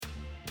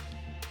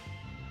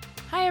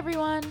Hi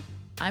everyone,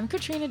 I'm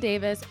Katrina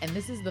Davis, and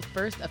this is the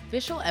first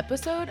official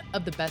episode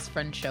of the Best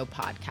Friend Show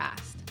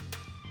podcast.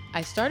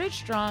 I started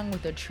strong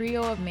with a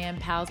trio of man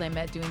pals I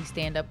met doing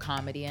stand-up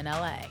comedy in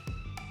LA.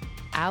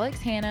 Alex,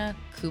 Hanna,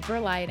 Cooper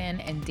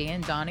Lyden, and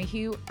Dan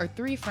Donohue are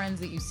three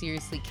friends that you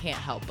seriously can't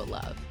help but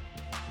love.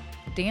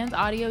 Dan's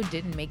audio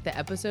didn't make the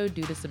episode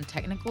due to some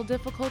technical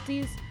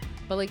difficulties,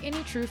 but like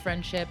any true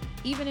friendship,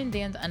 even in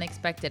Dan's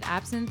unexpected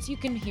absence, you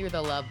can hear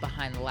the love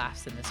behind the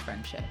laughs in this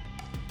friendship.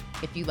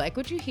 If you like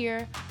what you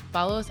hear,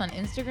 follow us on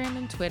Instagram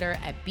and Twitter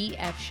at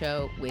BF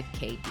Show with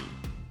KD.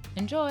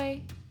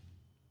 Enjoy!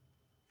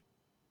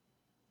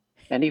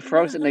 And he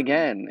frozen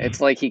again.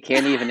 It's like he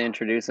can't even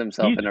introduce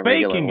himself in a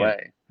regular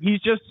way. He's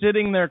just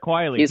sitting there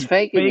quietly. He's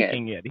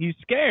faking it. He's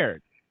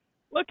scared.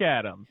 Look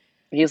at him.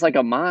 He's like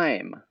a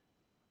mime.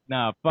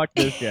 Nah, fuck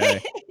this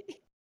guy.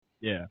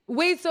 Yeah.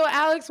 Wait, so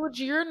Alex, what's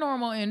your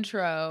normal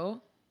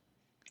intro?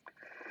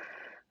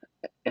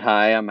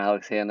 Hi, I'm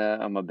Alex Hanna.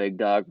 I'm a big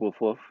dog. Woof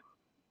woof.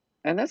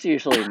 And that's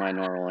usually my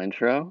normal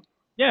intro.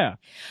 Yeah.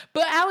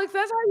 But Alex,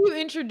 that's how you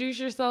introduce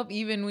yourself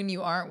even when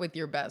you aren't with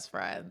your best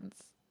friends.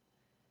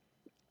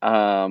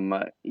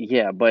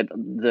 Yeah, but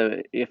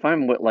if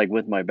I'm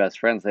with my best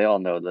friends, they all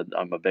know that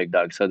I'm a big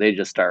dog, so they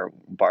just start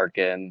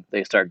barking,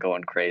 they start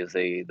going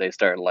crazy, they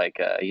start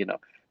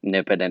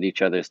nipping at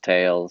each other's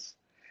tails.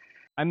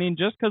 I mean,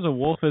 just because a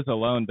wolf is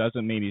alone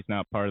doesn't mean he's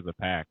not part of the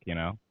pack, you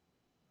know?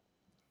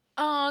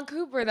 Oh,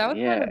 Cooper, that was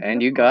Yeah,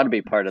 and you got to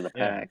be part of the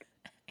pack.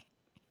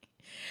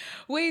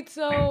 Wait,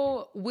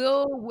 so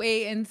we'll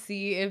wait and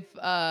see if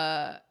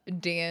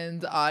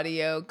Dan's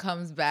audio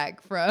comes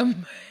back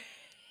from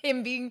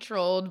him being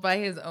trolled by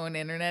his own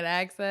internet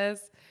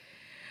access.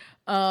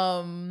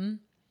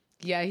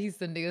 Yeah, he's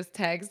sending us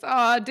text.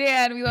 Oh,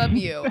 Dan, we love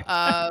you.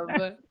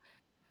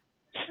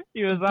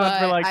 He was on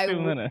for like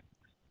 2 minutes.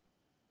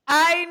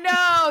 I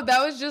know.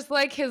 That was just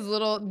like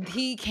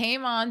he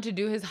came on to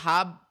do his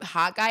hot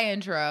guy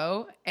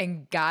intro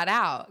and got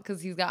out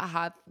because he's got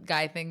hot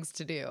guy things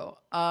to do.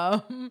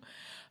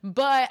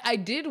 But I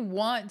did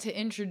want to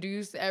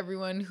introduce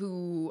everyone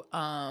who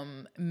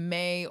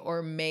may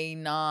or may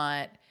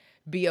not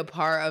be a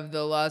part of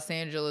the Los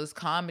Angeles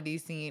comedy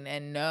scene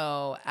and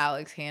know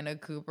Alex, Hanna,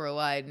 Cooper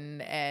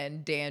Lyden,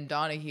 and Dan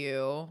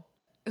Donohue,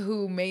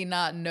 who may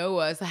not know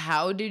us.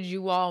 How did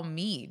you all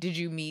meet? Did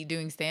you meet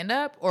doing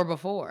stand-up or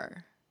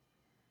before?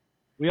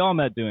 We all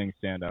met doing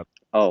stand-up.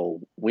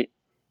 Oh, we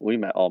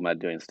all met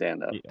doing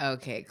stand-up. Yeah.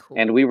 Okay, cool.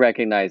 And we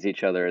recognize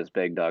each other as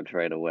big dogs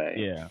right away.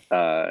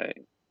 Yeah.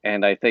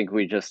 And I think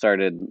we just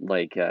started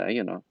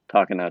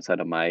talking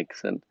outside of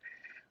mics and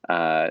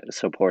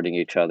supporting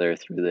each other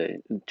through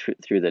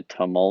the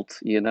tumult,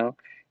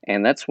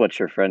 and that's what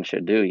your friend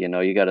should do.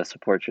 You got to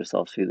support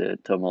yourself through the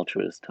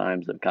tumultuous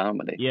times of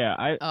comedy. Yeah.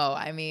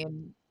 I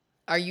mean,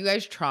 are you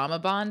guys trauma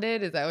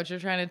bonded? Is that what you're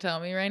trying to tell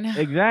me right now?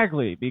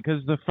 Exactly,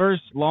 because the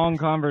first long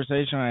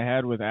conversation I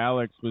had with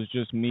Alex was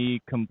just me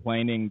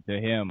complaining to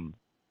him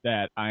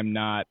that I'm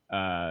not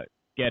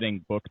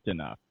getting booked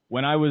enough.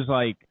 When I was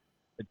like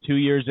 2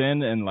 years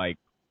in and like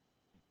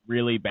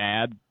really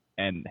bad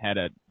and had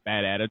a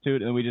bad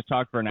attitude, and we just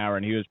talked for an hour,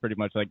 and he was pretty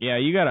much like, yeah,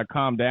 you got to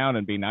calm down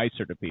and be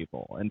nicer to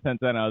people. And since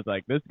then I was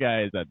like, this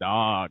guy is a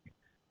dog.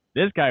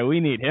 This guy, we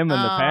need him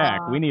in the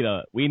pack. We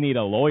need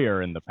a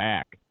lawyer in the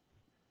pack.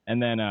 And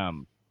then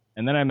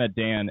I met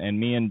Dan, and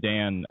me and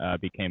Dan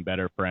became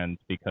better friends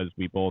because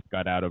we both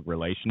got out of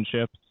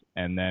relationships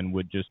and then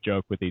would just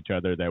joke with each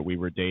other that we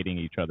were dating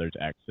each other's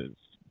exes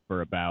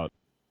for about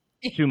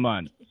 2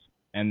 months.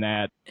 And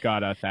that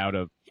got us out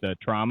of the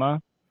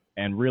trauma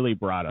and really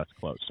brought us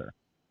closer.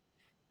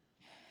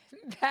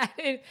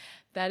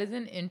 That is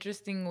an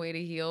interesting way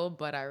to heal,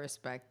 but I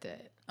respect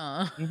it.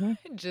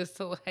 Just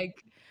to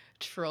like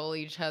troll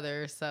each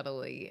other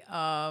subtly.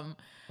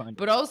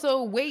 But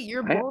also, wait,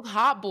 you're both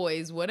hot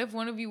boys. What if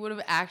one of you would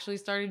have actually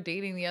started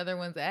dating the other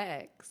one's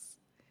ex?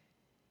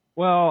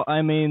 Well,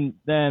 I mean,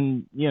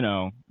 then,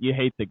 you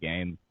hate the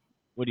game.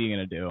 What are you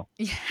going to do?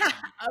 Yeah.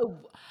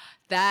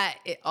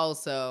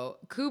 Also,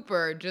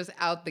 Cooper just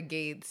out the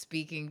gate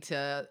speaking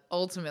to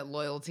ultimate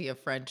loyalty of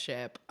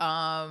friendship.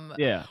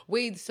 Yeah.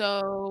 Wait,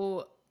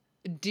 so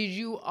did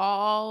you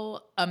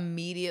all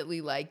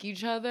immediately like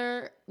each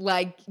other?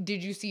 Like,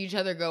 did you see each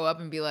other go up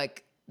and be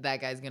like, that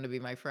guy's going to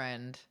be my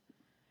friend?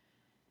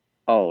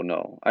 Oh,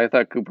 no. I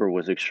thought Cooper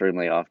was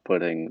extremely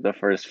off-putting the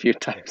first few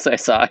times I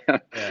saw him.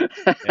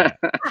 Yeah.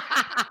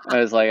 I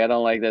was like, I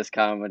don't like this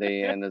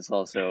comedy, and it's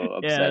also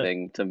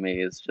upsetting to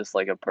me. It's just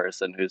like a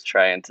person who's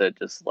trying to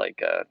just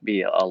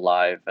be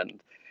alive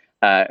and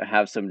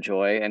have some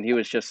joy, and he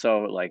was just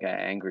so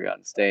angry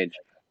on stage.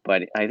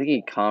 But I think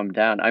he calmed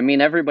down. I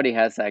mean, everybody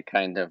has that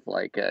kind of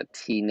a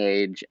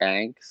teenage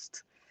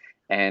angst.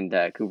 And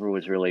Cooper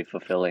was really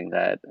fulfilling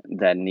that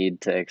need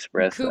to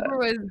express that. Cooper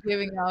was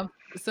giving off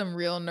some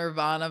real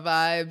Nirvana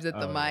vibes at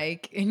the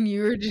mic, and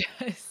you were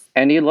just...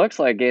 And he looks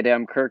like a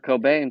damn Kurt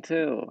Cobain,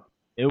 too.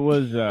 It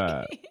was,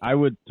 I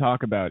would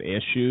talk about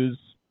issues,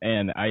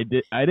 and I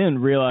didn't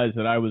realize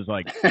that I was,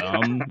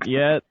 dumb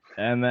yet.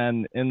 And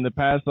then in the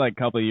past,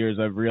 couple of years,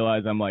 I've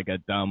realized I'm, a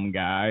dumb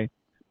guy.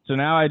 So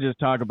now I just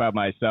talk about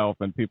myself,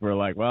 and people are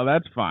like, well,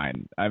 that's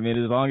fine. I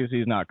mean, as long as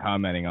he's not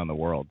commenting on the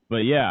world.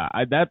 But yeah,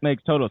 that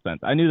makes total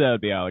sense. I knew that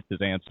would be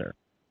Alex's answer.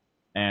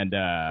 And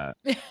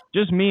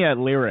just me at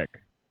Lyric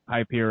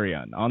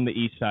Hyperion on the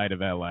east side of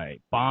LA,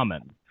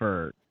 bombing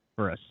for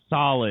a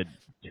solid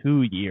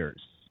 2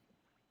 years.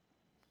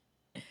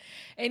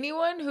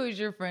 Anyone who's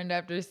your friend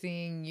after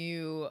seeing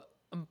you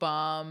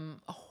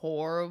bomb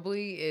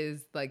horribly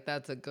is like,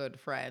 that's a good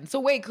friend. So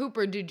wait,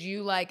 Cooper, did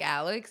you like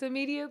Alex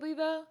immediately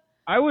though?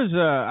 I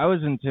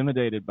was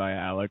intimidated by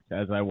Alex,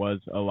 as I was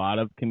a lot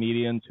of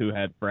comedians who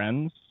had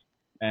friends.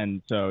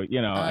 And so,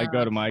 I'd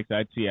go to Mike's,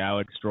 I'd see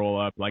Alex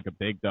stroll up like a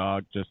big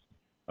dog, just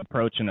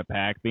approaching a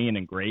pack, being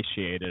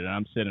ingratiated, and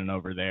I'm sitting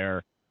over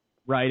there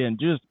writing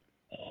just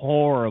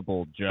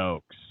horrible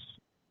jokes.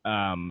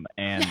 And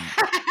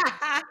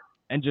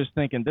and just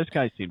thinking, this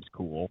guy seems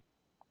cool.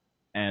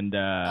 And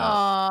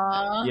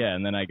yeah,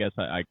 and then I guess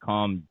I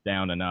calmed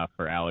down enough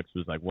for Alex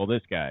was like, well,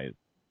 this guy is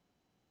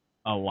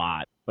a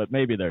lot, but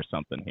maybe there's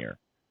something here.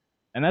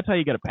 And that's how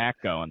you get a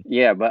pack going.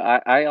 Yeah, but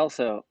I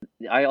also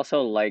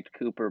liked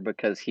Cooper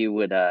because he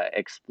would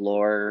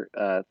explore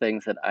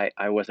things that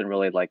I wasn't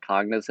really like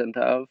cognizant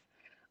of,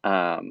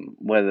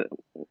 with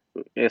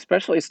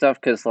especially stuff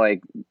because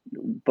like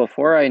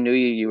before I knew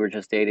you, you were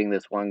just dating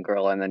this one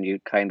girl, and then you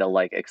kind of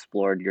like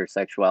explored your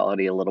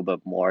sexuality a little bit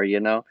more,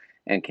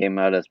 and came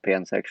out as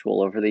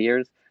pansexual over the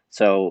years.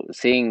 So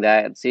seeing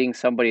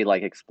somebody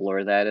like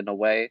explore that in a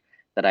way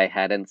that I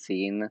hadn't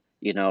seen,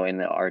 in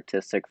the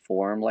artistic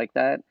form like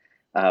that,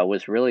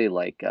 was really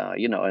like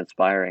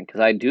inspiring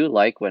because I do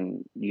like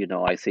when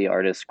I see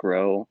artists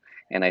grow,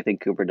 and I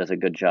think Cooper does a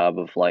good job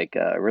of like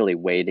really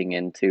wading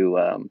into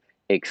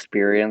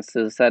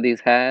experiences that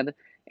he's had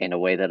in a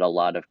way that a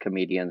lot of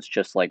comedians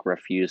just like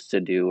refuse to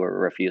do or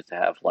refuse to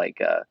have like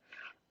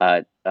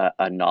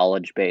a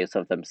knowledge base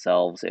of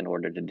themselves in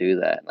order to do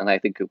that, and I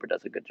think Cooper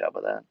does a good job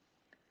of that.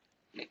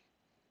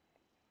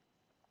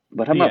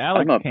 But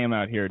Alex came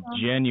out here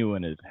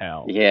genuine as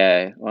hell.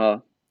 Yeah,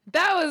 well,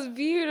 that was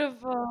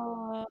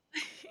beautiful.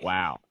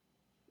 Wow.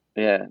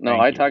 Yeah, no,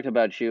 I talked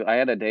about you. I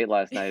had a date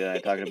last night, and I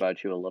talked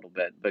about you a little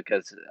bit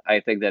because I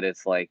think that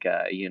it's like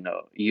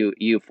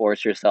you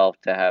force yourself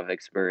to have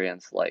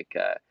experience like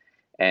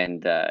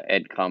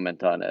and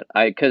comment on it.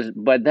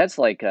 But that's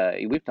like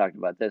we've talked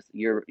about this.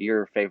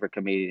 Your favorite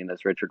comedian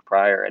is Richard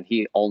Pryor, and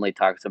he only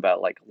talks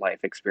about like life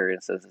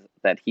experiences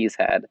that he's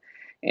had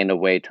in a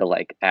way to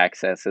like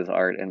access his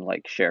art and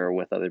like share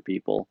with other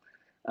people,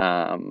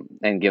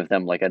 and give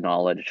them like a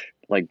knowledge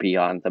like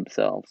beyond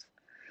themselves.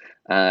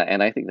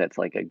 And I think that's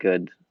like a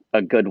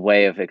good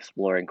way of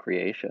exploring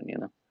creation,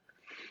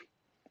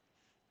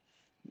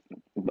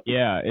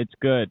 Yeah, it's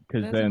good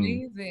because then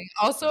amazing.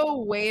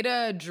 Also, way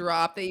to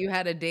drop that you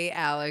had a date,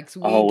 Alex.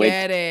 We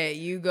get it.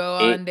 You go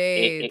on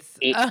dates.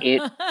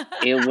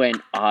 It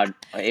went odd.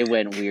 It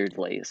went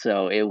weirdly,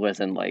 so it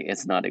wasn't like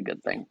it's not a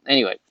good thing.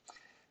 Anyway,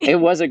 it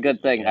was a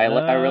good thing. I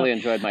really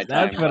enjoyed my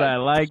time. That's what I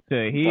like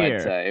to hear.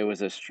 But it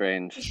was a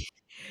strange.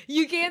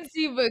 You can't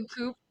see, but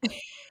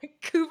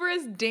Cooper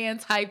is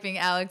dance hyping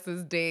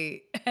Alex's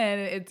date, and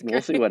it's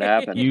We'll see what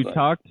happens. You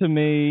talked to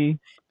me,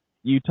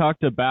 you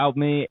talked about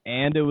me,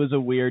 and it was a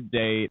weird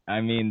date. I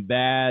mean,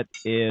 that's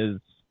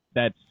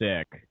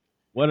sick.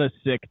 What a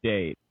sick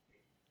date.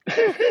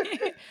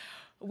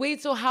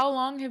 Wait, so how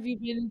long have you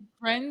been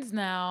friends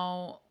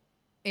now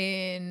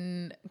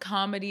in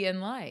comedy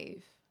and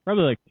life?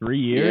 Probably like 3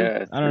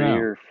 years. Yeah, 3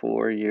 or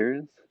 4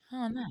 years.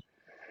 Oh, nice.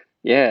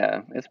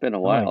 Yeah, it's been a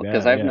while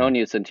because I've yeah. known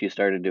you since you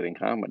started doing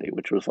comedy,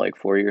 which was like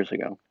 4 years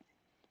ago.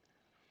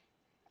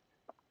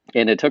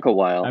 And it took a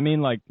while. I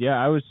mean, like,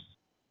 yeah, I was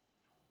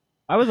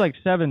like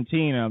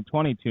 17 and I'm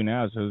 22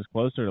 now, so it was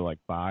closer to like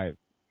 5.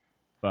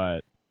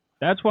 But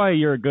that's why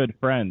you're a good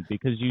friend,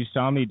 because you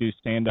saw me do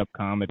stand-up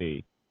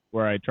comedy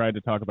where I tried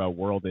to talk about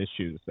world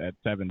issues at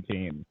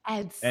 17.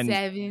 At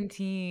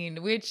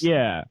 17, which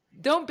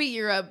don't beat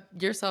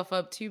yourself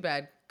up too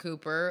bad,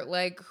 Cooper.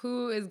 Like,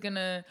 who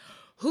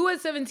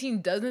at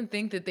 17 doesn't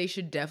think that they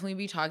should definitely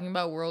be talking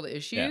about world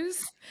issues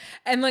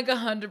and like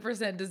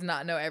 100% does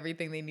not know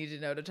everything they need to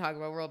know to talk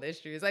about world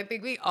issues? I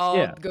think we all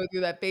go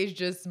through that phase.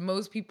 Just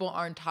most people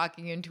aren't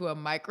talking into a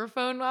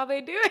microphone while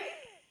they do it.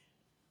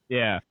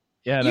 Yeah.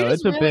 Yeah, no,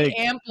 it's really a big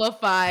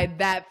amplified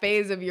that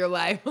phase of your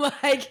life.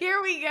 Like,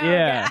 here we go.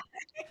 Yeah.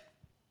 Guys.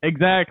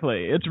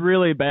 Exactly. It's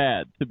really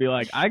bad to be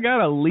like, I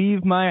gotta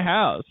leave my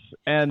house,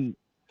 and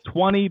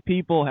 20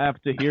 people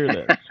have to hear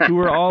this, who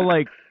are all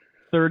like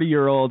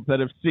 30-year-olds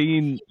that have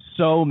seen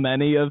so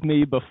many of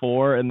me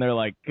before, and they're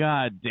like,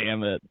 God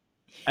damn it.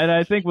 And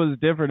I think what's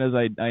different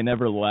is I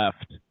never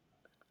left.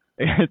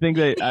 I think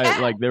they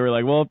were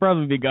like, well, I'll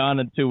probably be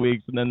gone in 2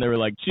 weeks, and then they were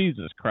like,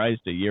 Jesus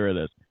Christ, a year of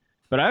this.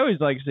 But I always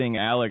like seeing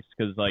Alex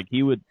because, like,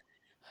 he would,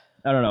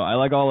 I don't know, I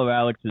like all of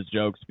Alex's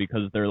jokes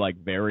because they're, like,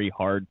 very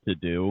hard to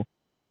do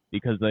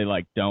because they,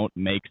 like, don't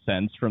make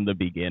sense from the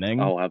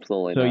beginning. Oh,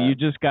 absolutely So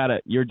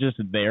not. you're just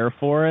there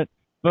for it.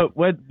 But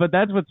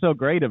that's what's so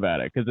great about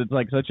it, because it's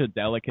like such a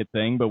delicate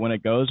thing. But when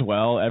it goes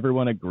well,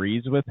 everyone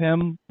agrees with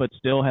him, but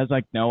still has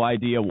like no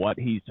idea what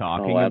he's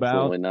talking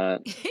absolutely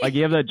about. not. Like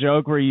you have that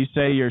joke where you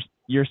say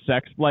your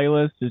sex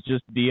playlist is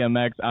just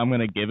DMX. I'm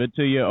gonna give it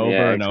to you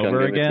over and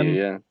over again.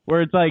 You,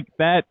 Where it's like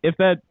that. If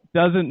that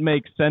doesn't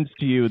make sense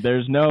to you,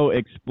 there's no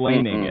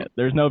explaining it.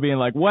 There's no being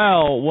like,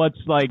 well, what's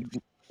like?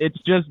 It's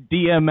just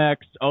DMX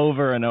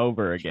over and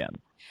over again.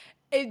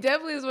 It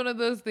definitely is one of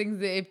those things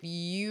that if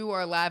you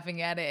are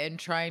laughing at it and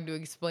trying to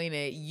explain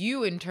it,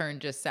 you in turn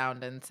just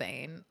sound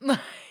insane.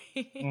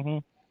 Mm-hmm.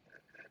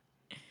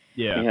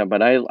 Yeah. Yeah,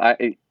 but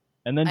I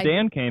and then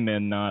Dan came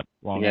in not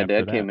long after that.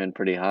 Yeah, Dan came in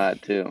pretty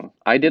hot too.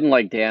 I didn't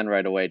like Dan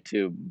right away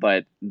too,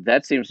 but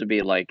that seems to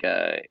be like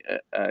a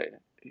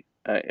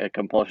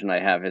compulsion I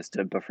have, is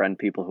to befriend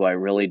people who I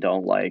really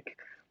don't like,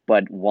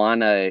 but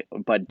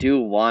do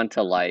want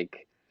to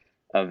like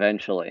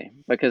eventually,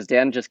 because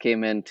Dan just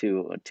came in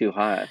too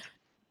hot.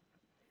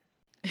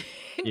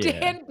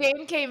 Dan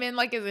came in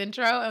like his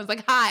intro and was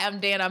like, "Hi, I'm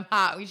Dan. I'm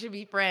hot. We should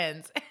be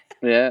friends."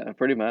 Yeah,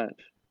 pretty much.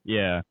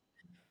 Yeah,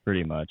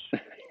 pretty much.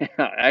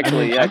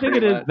 Actually, yeah, I think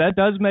it is. That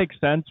does make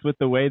sense with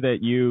the way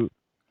you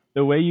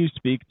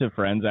speak to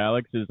friends,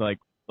 Alex. Is like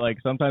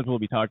sometimes we'll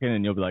be talking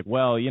and you'll be like,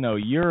 well,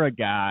 you're a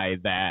guy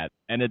that,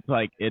 and it's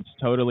like it's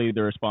totally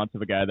the response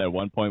of a guy that at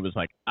one point was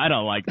like, I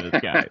don't like this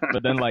guy,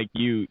 but then like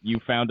you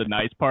found a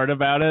nice part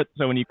about it.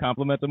 So when you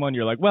compliment someone,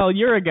 you're like, well,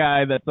 you're a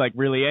guy that's like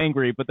really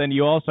angry, but then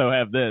you also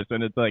have this,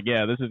 and it's like,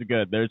 yeah, this is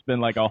good. There's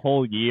been like a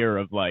whole year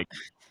of like,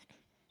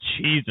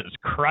 Jesus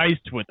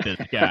Christ with this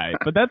guy.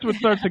 But that's what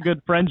starts a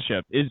good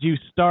friendship, is you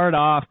start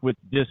off with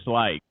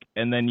dislike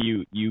and then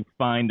you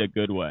find a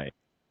good way.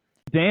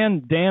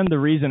 Dan, the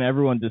reason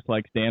everyone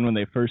dislikes Dan when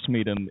they first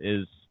meet him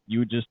is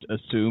you just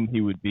assume he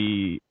would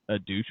be a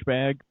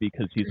douchebag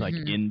because he's like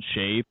in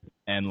shape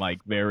and like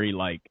very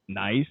like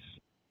nice.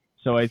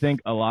 So I think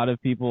a lot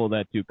of people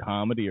that do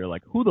comedy are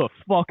like, who the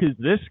fuck is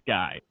this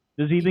guy?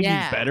 Does he think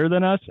he's better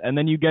than us? And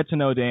then you get to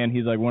know Dan.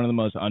 He's like one of the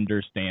most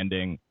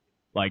understanding,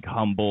 like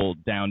humble,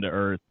 down to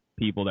earth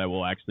people that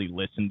will actually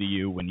listen to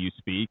you when you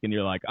speak. And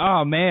you're like,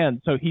 oh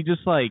man, so he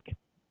just like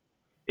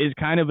is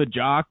kind of a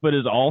jock, but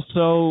is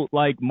also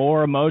like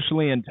more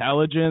emotionally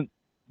intelligent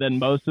than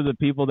most of the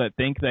people that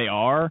think they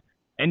are.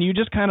 And you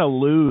just kind of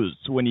lose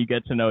when you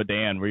get to know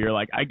Dan, where you're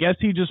like, I guess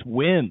he just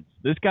wins.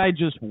 This guy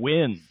just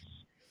wins.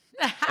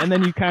 And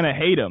then you kind of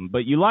hate him,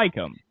 but you like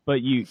him,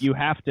 but you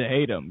have to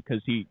hate him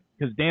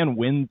because Dan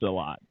wins a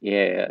lot.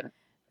 Yeah.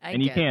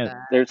 And you can't.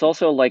 There's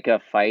also like a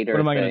fighter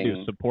thing. What am I going to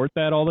do? Support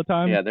that all the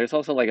time? Yeah, there's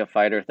also like a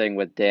fighter thing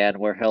with Dan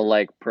where he'll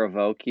like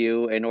provoke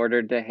you in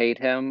order to hate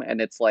him.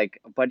 And it's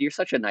like, but you're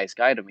such a nice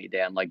guy to me,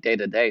 Dan, like day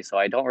to day. So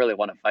I don't really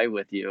want to fight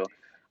with you.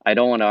 I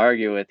don't want to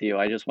argue with you.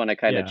 I just want to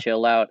kind of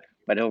chill out.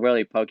 But he'll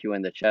really poke you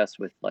in the chest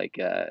with like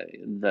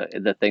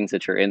the things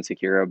that you're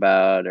insecure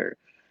about, or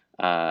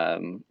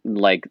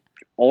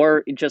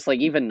or just like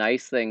even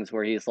nice things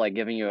where he's like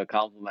giving you a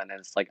compliment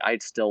and it's like,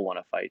 I'd still want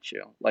to fight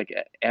you like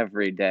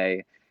every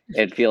day.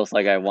 It feels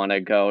like I want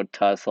to go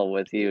tussle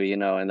with you,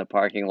 in the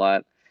parking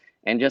lot,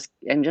 and just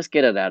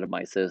get it out of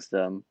my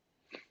system.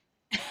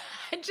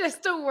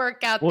 Just to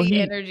work out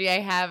the energy I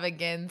have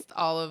against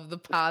all of the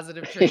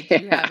positive traits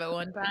you have at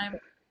one time.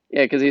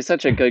 Yeah, because he's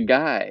such a good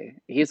guy.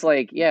 He's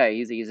like,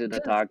 he's easy to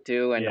talk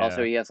to, and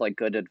also he has like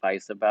good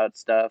advice about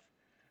stuff,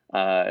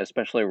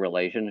 especially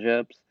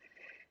relationships.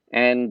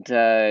 And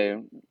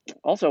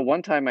also,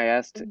 one time I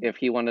asked if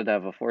he wanted to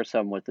have a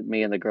foursome with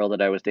me and the girl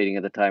that I was dating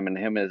at the time, and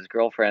him and his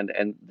girlfriend,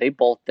 and they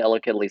both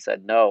delicately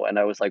said no. And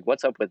I was like,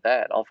 "What's up with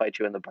that? I'll fight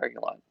you in the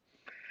parking lot."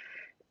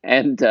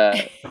 And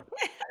damn,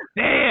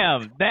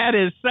 that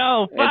is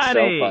so funny. It's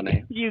so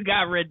funny. You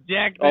got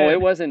rejected. Oh, it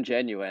wasn't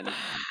genuine,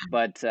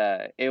 but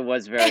it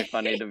was very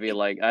funny to be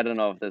like, I don't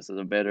know if this is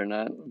a bit or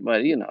not,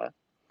 but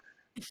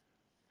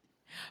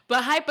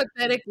But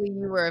hypothetically,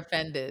 you were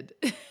offended.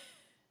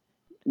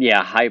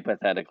 Yeah,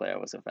 hypothetically, I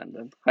was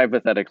offended.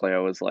 Hypothetically, I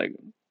was like,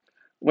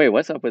 wait,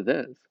 what's up with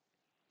this?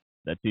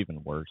 That's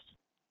even worse.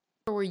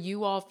 Were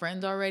you all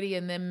friends already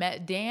and then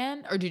met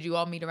Dan? Or did you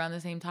all meet around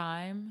the same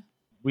time?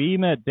 We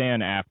met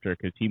Dan after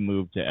because he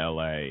moved to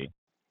LA.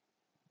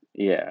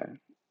 Yeah.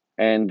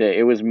 And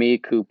it was me,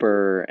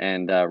 Cooper,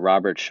 and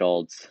Robert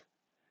Schultz.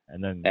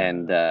 And then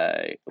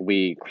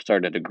we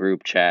started a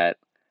group chat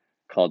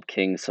called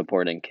Kings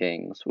Supporting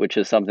Kings, which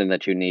is something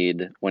that you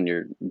need when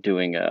you're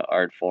doing an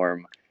art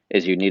form.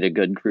 Is you need a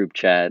good group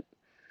chat.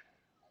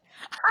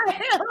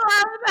 I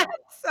love that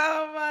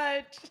so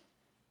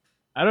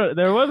much.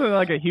 There wasn't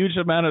like a huge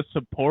amount of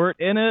support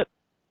in it.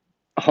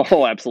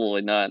 Oh,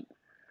 absolutely not.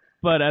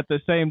 But at the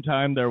same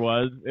time, it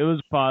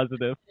was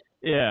positive.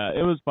 Yeah,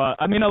 it was.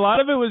 I mean, a lot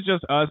of it was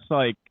just us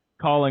like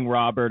calling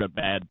Robert a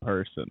bad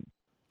person.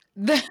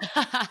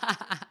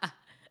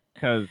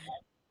 Because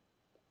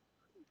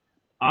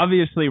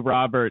obviously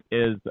Robert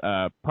is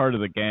part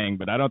of the gang,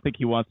 but I don't think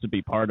he wants to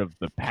be part of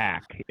the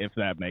pack, if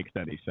that makes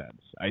any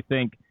sense. I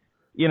think,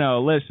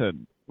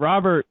 listen,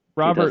 Robert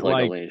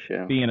likes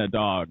being a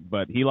dog,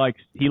 but he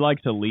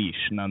likes a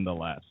leash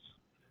nonetheless.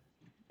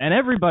 And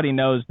everybody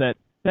knows that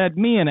that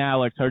me and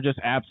Alex are just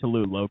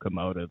absolute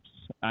locomotives.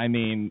 I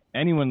mean,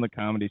 anyone in the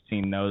comedy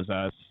scene knows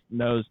us,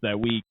 knows that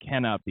we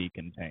cannot be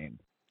contained.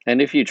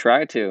 And if you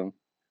try to,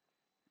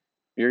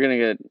 you're gonna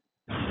get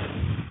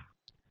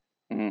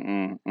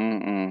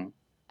mm-mm.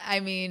 I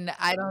mean,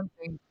 I don't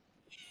think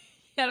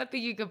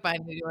you can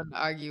find anyone to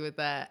argue with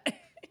that.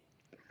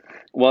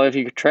 Well, if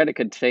you try to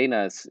contain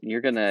us,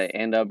 you're gonna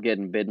end up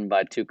getting bitten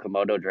by two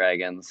Komodo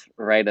dragons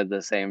right at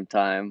the same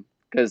time.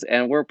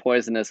 And we're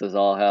poisonous as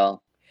all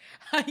hell.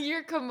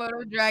 You're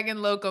Komodo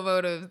dragon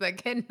locomotives that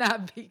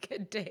cannot be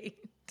contained.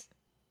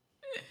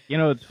 You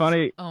know, it's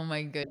funny. Oh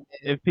my goodness.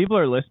 If people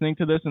are listening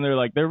to this and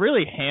they're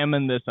really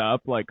hamming this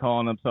up, like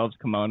calling themselves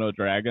Komodo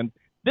dragons,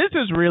 this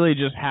is really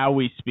just how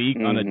we speak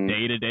on a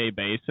day-to-day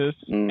basis.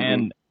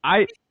 And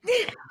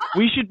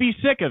we should be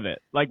sick of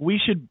it. Like, we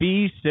should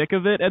be sick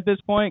of it at this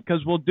point,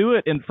 because we'll do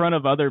it in front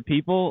of other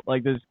people,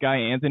 like this guy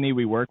Anthony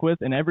we work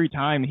with, and every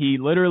time he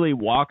literally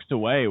walks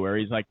away where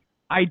he's like,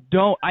 I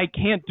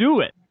can't do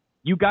it.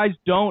 You guys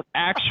don't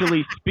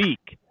actually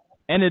speak.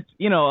 And it's,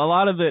 you know, a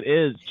lot of it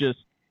is just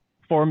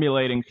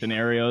formulating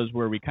scenarios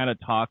where we kind of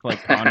talk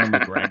like Conor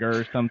McGregor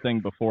or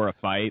something before a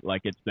fight.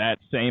 Like, it's that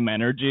same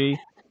energy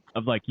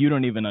of like, you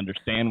don't even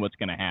understand what's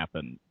going to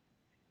happen.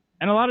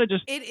 And a lot of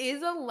just... It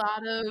is a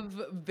lot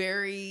of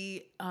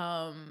very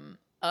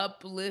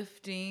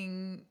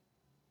uplifting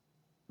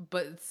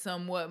but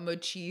somewhat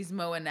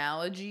machismo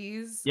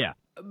analogies. Yeah.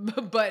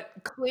 But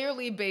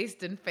clearly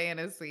based in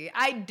fantasy.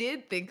 I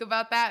did think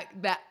about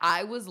that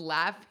I was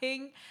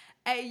laughing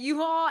at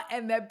you all,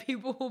 and that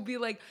people will be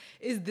like,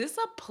 is this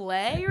a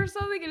play or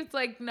something? And it's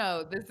like,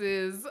 no, this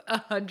is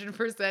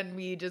 100%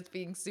 me just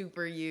being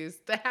super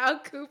used to how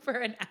Cooper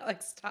and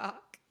Alex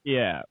talk.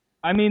 Yeah.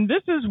 I mean,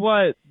 this is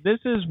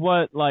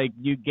what like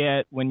you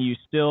get when you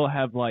still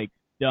have like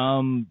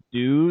dumb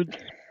dudes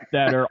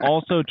that are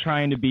also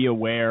trying to be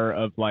aware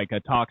of like a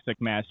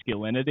toxic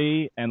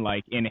masculinity and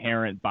like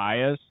inherent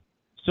bias.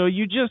 So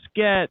you just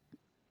get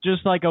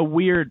just like a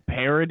weird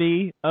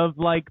parody of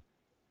like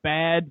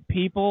bad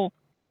people.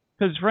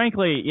 Because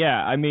frankly,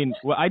 yeah, I mean,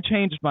 I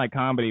changed my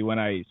comedy when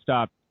I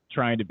stopped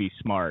trying to be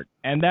smart,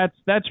 and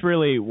that's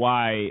really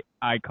why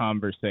I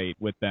conversate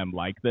with them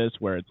like this,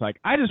 where it's like,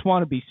 I just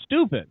want to be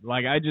stupid.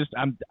 Like, I just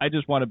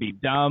want to be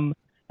dumb.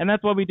 And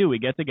that's what we do. We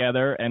get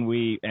together and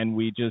we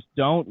just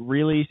don't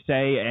really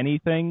say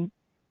anything.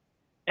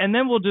 And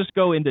then we'll just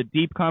go into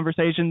deep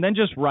conversation, then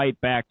just right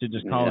back to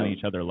just calling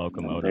each other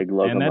locomotive.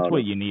 And that's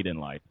what you need in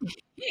life.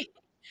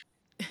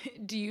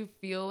 Do you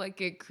feel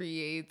like it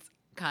creates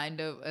kind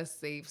of a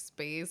safe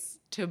space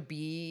to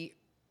be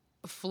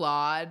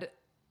flawed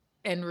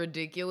and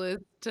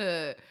ridiculous,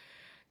 to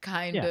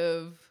kind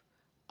of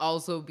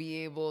also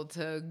be able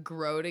to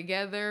grow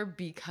together,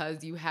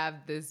 because you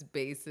have this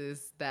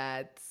basis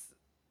that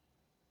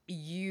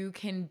you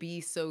can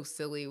be so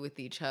silly with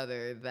each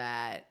other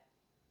that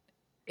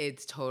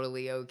it's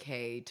totally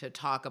okay to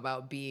talk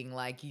about being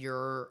like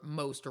you're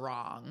most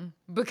wrong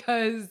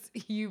because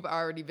you've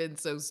already been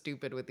so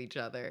stupid with each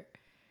other?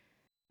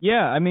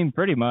 Yeah, I mean,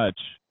 pretty much.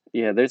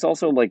 Yeah, there's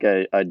also like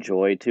a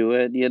joy to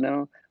it, you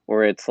know,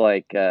 where it's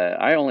like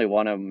I only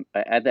want to,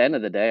 at the end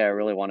of the day, I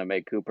really want to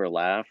make Cooper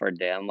laugh or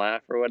Dan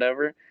laugh or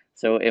whatever.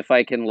 So if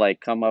I can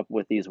like come up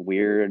with these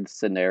weird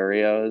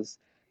scenarios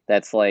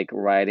that's like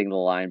riding the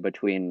line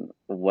between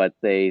what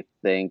they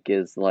think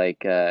is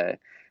like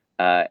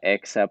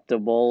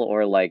acceptable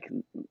or like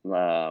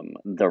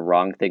the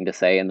wrong thing to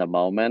say in the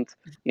moment,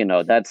 you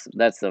know, that's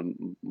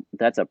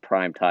a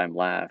prime time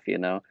laugh, you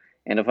know.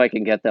 And if I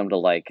can get them to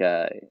like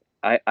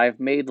I've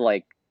made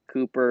like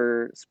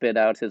Cooper spit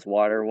out his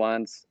water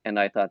once, and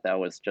I thought that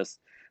was just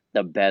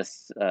the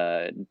best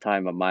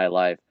time of my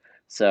life.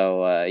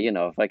 So you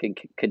know, if I can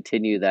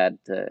continue that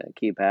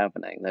keep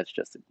happening, that's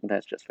just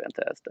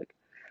fantastic.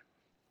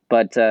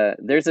 But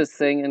there's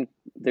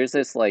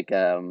this like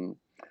thing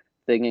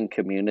in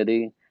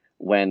Community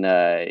when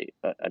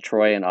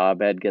Troy and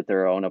Abed get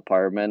their own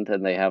apartment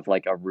and they have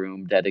like a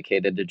room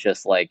dedicated to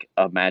just like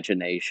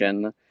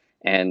imagination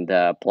and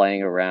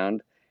playing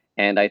around.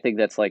 And I think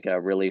that's like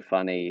a really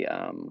funny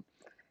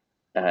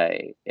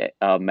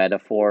a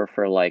metaphor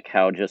for like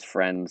how just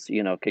friends,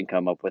 you know, can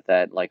come up with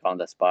that like on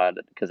the spot,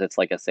 because it's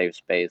like a safe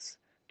space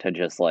to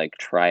just like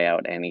try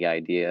out any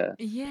idea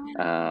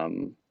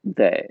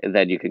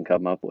that you can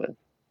come up with.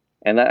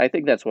 And I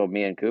think that's what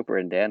me and Cooper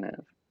and Dan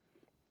have.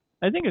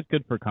 I think it's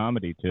good for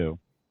comedy too,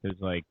 because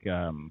like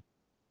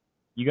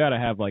you got to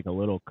have like a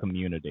little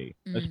community,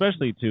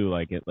 especially too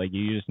like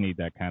you just need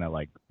that kind of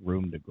like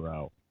room to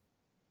grow.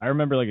 I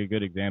remember like a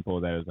good example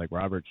of that is like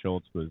Robert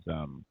Schultz was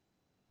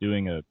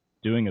doing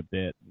a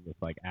bit with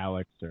like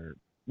Alex, or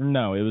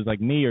no, it was like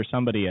me or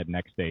somebody at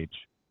Next Stage,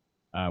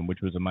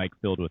 which was a mic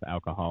filled with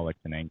alcoholics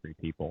and angry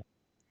people.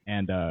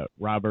 And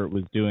Robert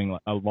was doing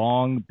a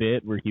long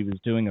bit where he was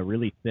doing a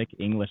really thick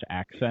English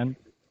accent,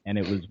 and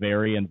it was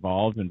very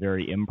involved and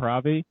very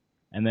improv-y.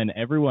 And then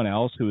everyone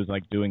else who was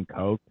like doing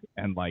coke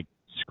and like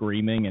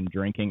screaming and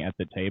drinking at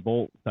the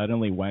table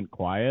suddenly went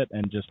quiet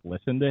and just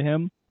listened to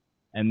him.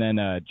 And then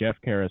Jeff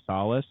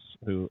Carasalis,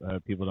 who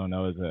people don't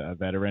know is a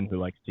veteran who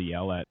likes to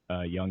yell at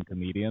young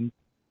comedians,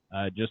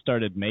 just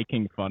started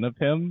making fun of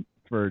him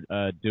for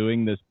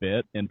doing this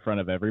bit in front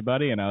of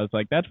everybody. And I was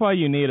like, that's why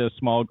you need a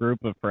small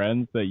group of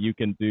friends that you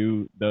can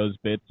do those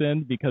bits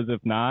in, because if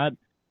not,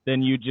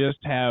 then you just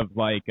have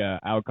like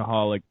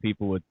alcoholic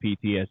people with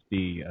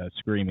PTSD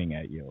screaming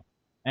at you.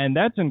 And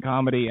that's in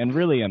comedy and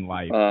really in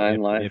life.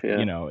 In life, if yeah.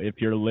 you know, if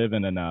you're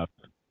living enough.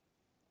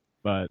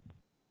 But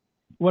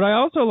what I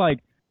also like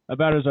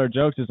about our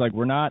jokes is like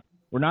we're not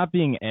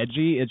being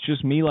edgy. It's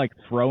just me like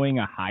throwing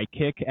a high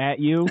kick at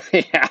you,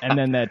 Yeah. and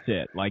then that's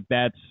it. Like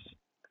that's.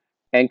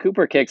 And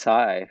Cooper kicks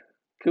high.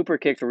 Cooper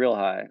kicks real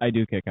high. I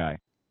do kick high.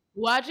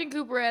 Watching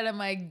Cooper at a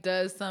mic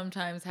does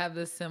sometimes have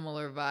the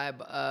similar vibe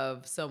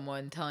of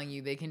someone telling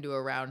you they can do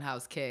a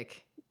roundhouse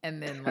kick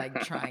and then like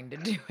trying to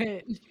do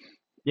it.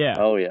 Yeah.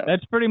 Oh yeah.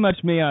 That's pretty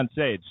much me on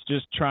stage,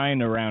 just trying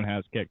to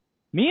roundhouse kick.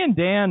 Me and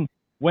Dan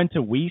went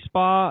to Wii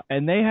Spa,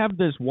 and they have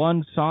this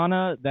one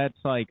sauna that's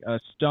like a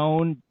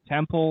stone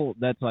temple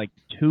that's like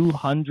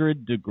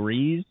 200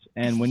 degrees,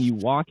 and when you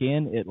walk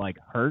in, it like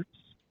hurts.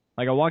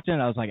 Like I walked in,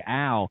 and I was like,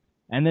 ow.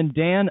 And then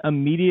Dan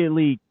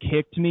immediately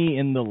kicked me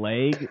in the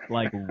leg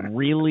like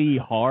really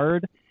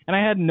hard, and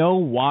I had no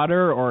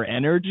water or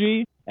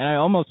energy, and I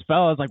almost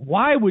fell. I was like,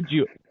 why would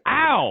you?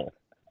 Ow!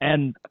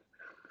 And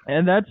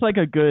that's like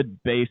a good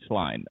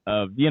baseline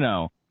of, you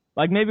know,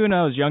 like maybe when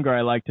I was younger,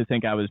 I like to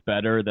think I was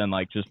better than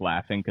like just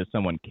laughing because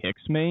someone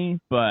kicks me.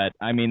 But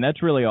I mean,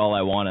 that's really all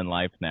I want in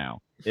life now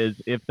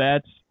is if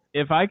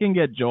I can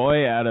get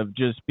joy out of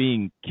just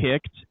being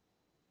kicked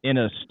in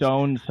a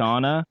stone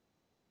sauna,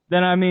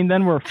 then I mean,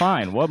 then we're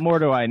fine. What more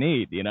do I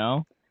need? You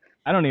know,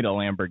 I don't need a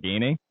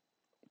Lamborghini.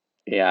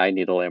 Yeah, I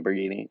need a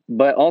Lamborghini.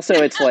 But also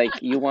it's like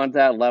you want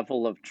that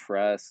level of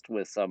trust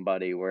with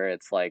somebody where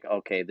it's like,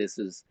 okay, this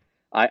is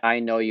I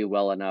know you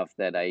well enough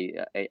that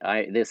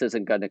I this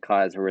isn't going to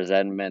cause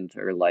resentment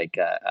or like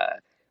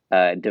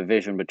a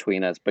division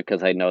between us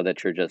because I know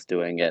that you're just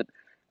doing it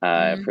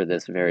for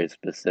this very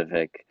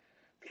specific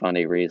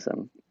funny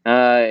reason.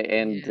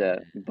 And Yeah.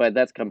 but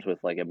that comes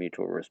with like a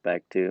mutual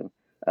respect too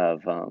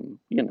of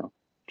you know,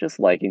 just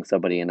liking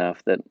somebody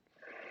enough that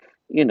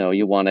you know,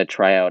 you want to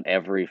try out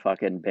every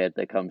fucking bit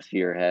that comes to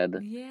your head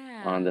on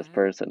Yeah. this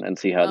person and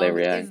see how they Is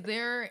react.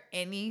 there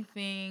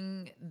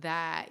anything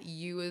that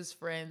you as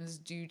friends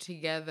do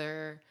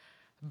together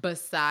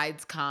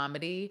besides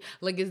comedy?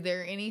 Like, is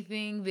there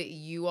anything that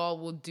you all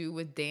will do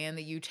with Dan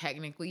that you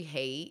technically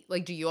hate?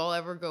 Like, do you all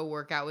ever go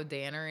work out with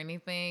Dan or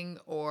anything,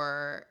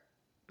 or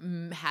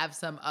have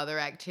some other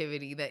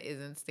activity that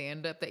isn't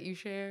stand up that you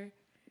share?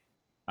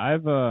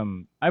 I've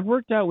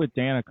worked out with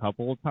Dan a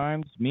couple of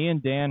times. Me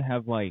and Dan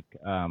have like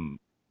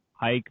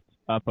hiked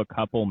up a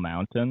couple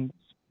mountains.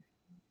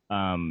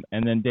 And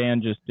then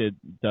Dan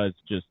does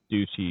just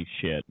douchey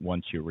shit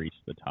once you reach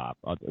the top.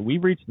 We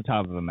reached the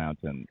top of a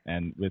mountain,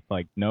 and with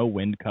like no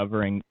wind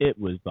covering, it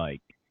was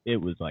like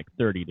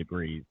 30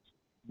 degrees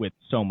with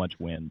so much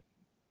wind.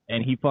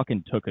 And he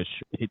fucking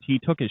he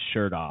took his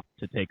shirt off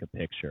to take a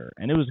picture,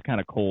 and it was kind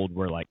of cold.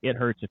 Where like it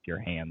hurts if your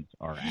hands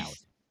are out.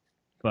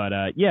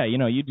 But yeah, you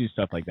know, you do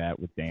stuff like that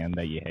with Dan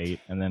that you hate,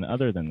 and then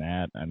other than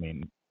that, I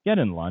mean,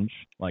 getting lunch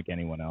like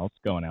anyone else,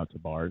 going out to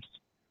bars.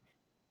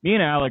 Me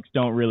and Alex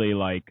don't really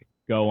like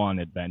go on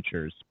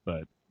adventures,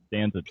 but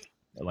Dan's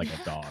like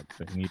a dog,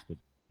 so he needs to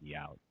be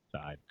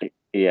outside.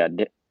 Yeah,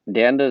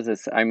 Dan does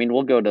this. I mean,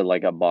 we'll go to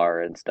like a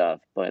bar and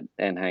stuff, but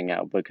and hang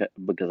out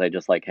because I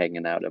just like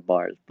hanging out at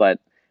bars. But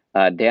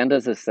Dan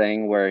does this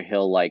thing where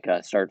he'll like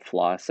start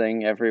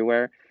flossing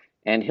everywhere,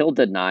 and he'll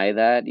deny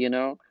that, you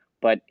know,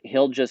 but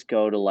he'll just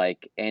go to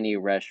like any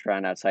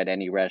restaurant outside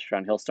any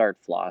restaurant. He'll start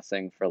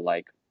flossing for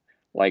like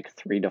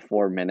 3 to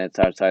 4 minutes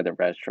outside the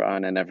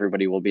restaurant, and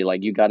everybody will be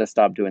like, "You got to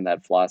stop doing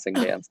that flossing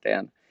dance,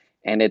 Dan."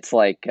 And it's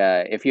like,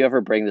 if you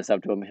ever bring this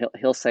up to him,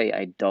 he'll say,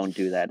 "I don't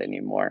do that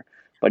anymore."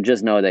 But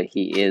just know that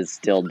he is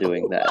still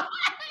doing that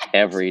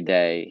every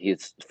day.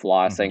 He's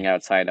flossing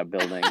outside of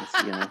buildings,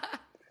 you know,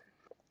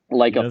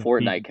 like He a does.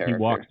 Fortnite He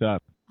walks character.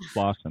 up,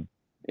 flossing.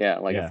 Yeah,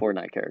 like a Yeah,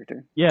 Fortnite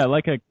character. yeah,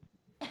 like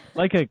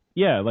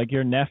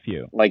your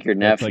nephew. Like your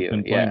That's like nephew,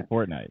 been yeah.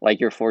 playing Fortnite. Like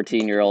your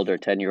 14-year-old or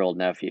 10-year-old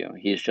nephew.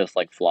 He's just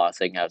like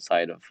flossing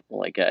outside of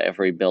like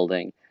every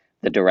building,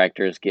 the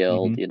Directors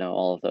Guild, you know,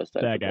 all of those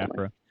types of buildings.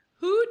 SAG-AFTRA.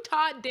 Who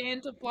taught Dan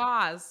to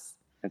floss?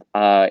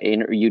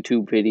 In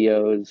YouTube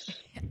videos.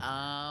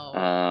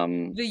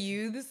 Oh, the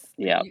youths.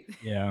 Yeah,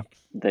 Yeah.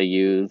 the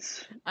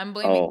youths. I'm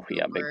blaming Oh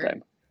yeah, big Cooper.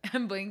 time.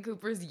 I'm blaming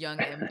Cooper's young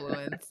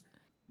influence.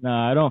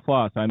 Nah, I don't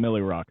floss. I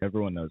Millie Rock.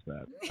 Everyone knows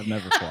that. I've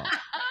never flossed.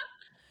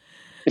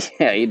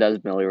 Yeah, he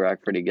does Millie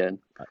Rock pretty good.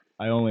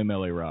 I only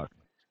Millie Rock.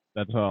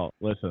 That's all.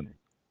 Listen,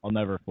 I'll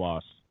never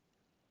floss.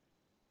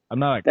 I'm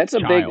not a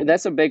child.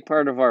 That's a big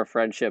part of our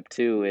friendship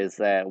too, is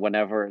that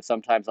whenever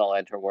sometimes I'll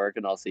enter work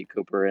and I'll see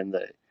Cooper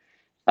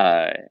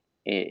uh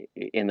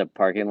in the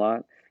parking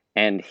lot,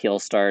 and he'll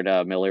start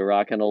Millie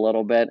rocking a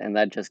little bit, and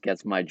that just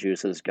gets my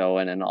juices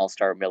going, and I'll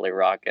start Millie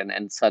rocking,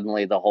 and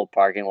suddenly the whole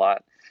parking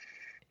lot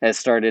has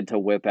started to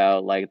whip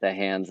out like the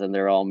hands, and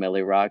they're all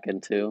Millie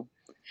rocking too.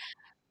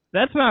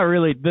 That's not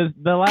really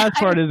the last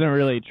part isn't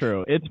really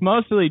true. It's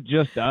mostly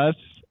just us,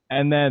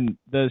 and then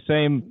the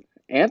same.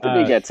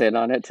 Anthony gets in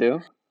on it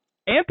too.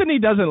 Anthony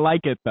doesn't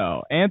like it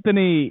though.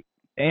 Anthony.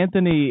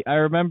 I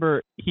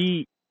remember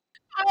he.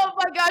 Oh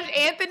my gosh,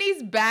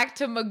 Anthony's back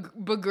to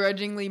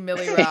begrudgingly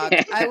Millie Rock.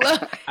 I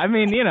love. I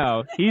mean,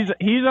 he's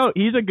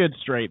a good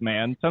straight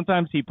man.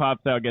 Sometimes he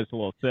pops out, gets a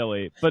little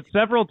silly, but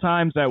several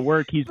times at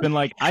work he's been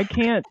like, I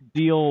can't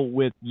deal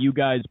with you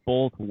guys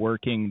both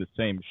working the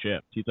same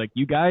shift. He's like,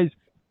 you guys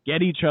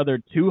get each other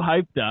too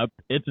hyped up.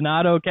 It's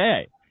not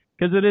okay.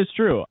 Because it is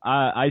true.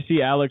 I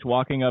see Alex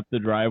walking up the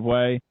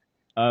driveway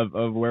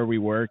of where we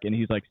work, and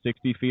he's like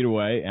 60 feet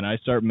away, and I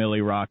start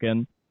Millie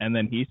rocking, and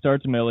then he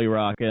starts Millie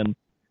rocking,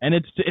 and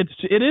it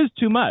is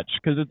too much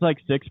because it's like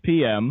 6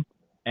 p.m.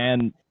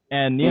 and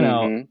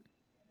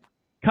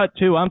cut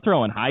to I'm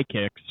throwing high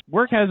kicks.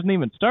 Work hasn't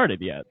even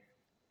started yet.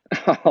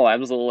 Oh,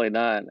 absolutely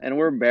not. And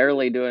we're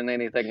barely doing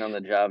anything on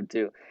the job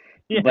too.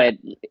 Yeah. But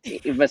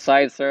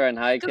besides throwing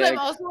high kicks, I'm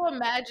also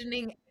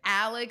imagining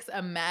Alex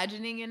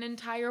imagining an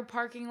entire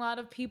parking lot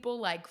of people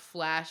like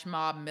flash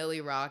mob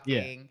Millie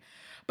rocking,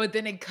 but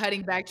then it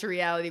cutting back to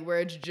reality where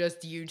it's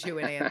just you two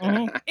and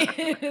Anthony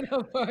in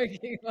a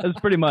parking lot. That's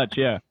pretty much,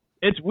 yeah.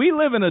 We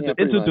live in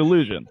it's a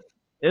delusion.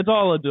 It's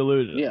all a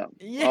delusion.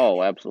 Yeah.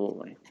 Oh,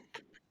 absolutely.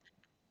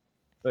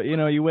 But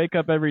you wake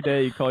up every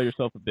day, you call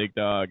yourself a big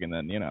dog, and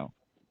then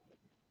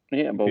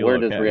Yeah, but where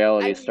does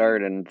reality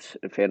start and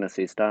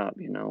fantasy stop?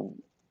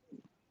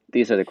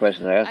 These are the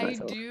questions I ask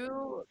myself.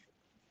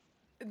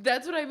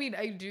 That's what I mean.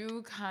 I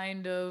do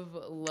kind of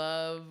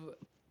love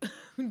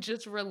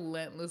just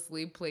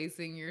relentlessly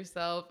placing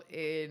yourself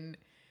in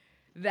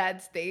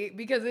that state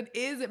because it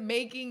is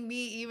making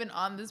me, even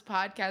on this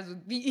podcast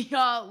with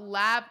y'all,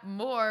 laugh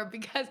more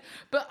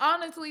but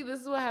honestly, this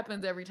is what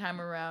happens every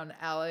time around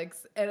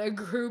Alex and a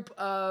group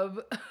of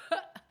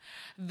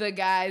the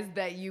guys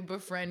that you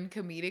befriend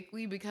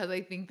comedically, because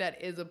I think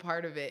that is a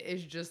part of it,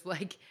 is just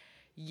like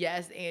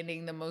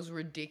ending the most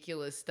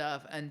ridiculous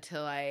stuff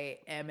until I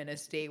am in a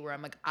state where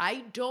I'm like,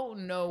 I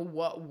don't know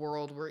what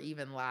world we're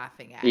even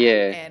laughing at.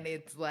 Yeah. And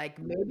it's like,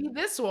 maybe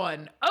this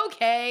one.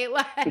 Okay.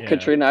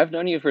 Katrina, I've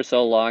known you for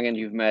so long, and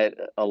you've met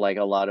a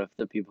lot of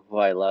the people who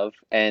I love.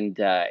 And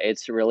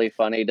it's really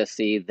funny to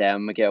see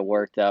them get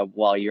worked up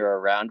while you're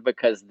around,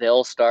 because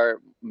they'll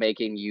start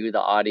making you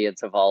the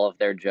audience of all of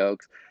their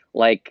jokes.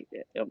 Like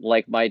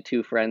my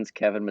two friends,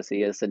 Kevin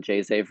Macias and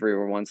Jay Savory,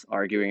 were once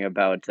arguing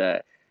about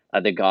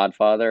The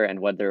Godfather,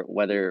 and whether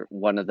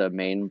one of the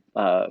main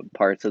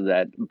parts of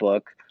that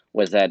book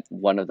was that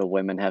one of the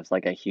women has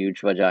like a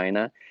huge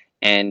vagina,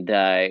 and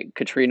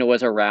Katrina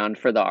was around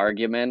for the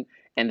argument,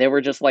 and they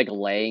were just like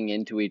laying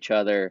into each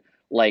other,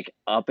 like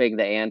upping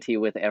the ante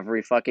with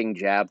every fucking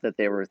jab that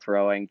they were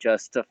throwing,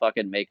 just to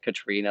fucking make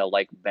Katrina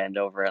like bend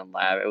over and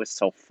laugh. It was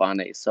so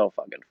funny, so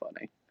fucking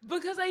funny.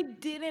 Because I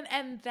didn't,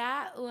 and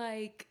that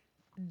like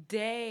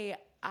day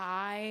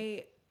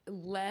I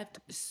left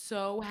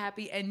so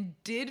happy and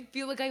did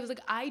feel like I was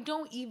like, I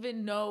don't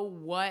even know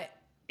what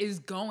is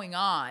going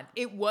on.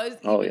 It was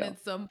even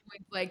at some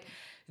point like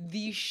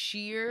the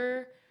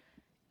sheer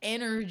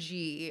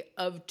energy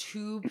of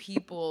two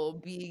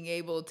people being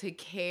able to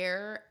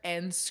care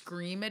and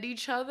scream at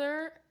each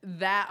other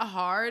that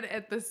hard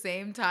at the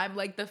same time.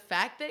 Like the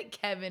fact that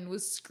Kevin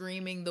was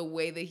screaming the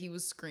way that he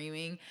was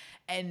screaming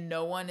and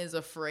no one is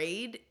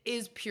afraid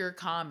is pure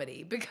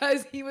comedy,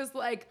 because he was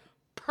like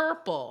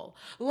purple,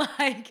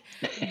 like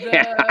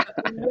the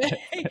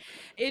way,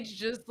 it's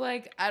just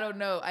like, I don't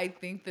know. I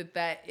think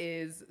that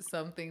is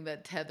something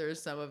that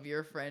tethers some of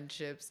your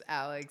friendships,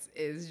 Alex,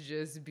 is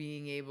just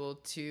being able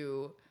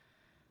to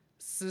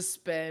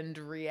suspend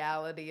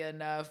reality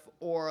enough,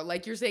 or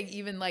like you're saying,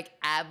 even like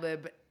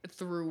ad-lib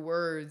through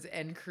words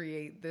and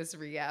create this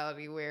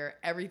reality where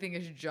everything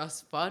is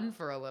just fun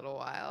for a little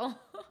while.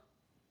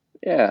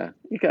 Yeah,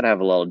 you gotta have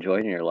a little joy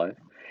in your life.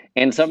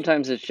 And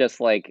sometimes it's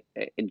just like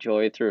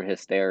joy through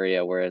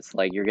hysteria, where it's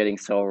like you're getting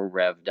so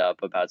revved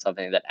up about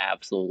something that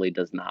absolutely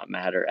does not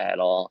matter at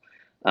all.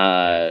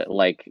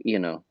 Like,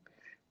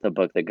 the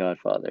book The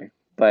Godfather.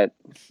 But,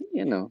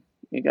 you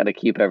gotta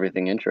keep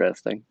everything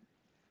interesting.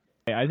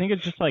 I think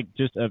it's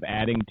just of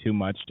adding too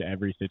much to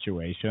every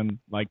situation.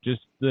 Like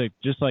just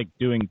like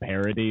doing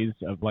parodies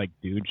of like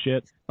dude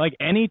shit. Like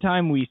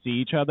anytime we see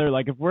each other,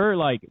 like if we're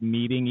like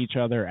meeting each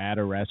other at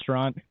a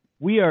restaurant,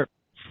 we are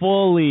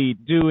fully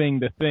doing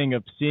the thing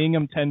of seeing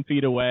him 10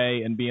 feet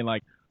away and being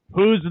like,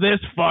 who's this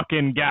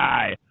fucking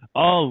guy?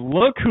 Oh,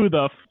 look who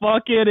the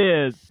fuck it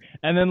is.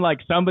 And then like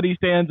somebody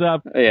stands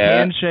up,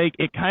 handshake.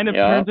 It kind of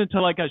turns into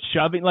like a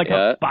shoving, like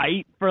a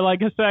fight for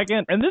like a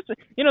second. And this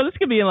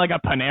could be in like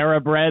a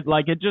Panera Bread.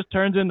 Like it just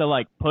turns into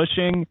like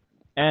pushing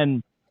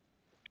and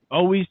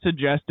always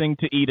suggesting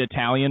to eat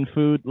Italian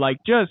food. Like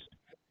just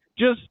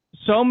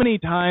so many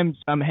times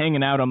I'm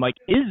hanging out, I'm like,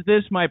 is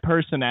this my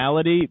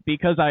personality?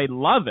 Because I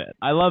love it.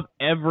 I love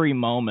every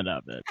moment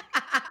of it.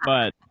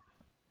 But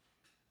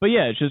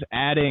yeah, it's just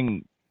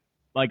adding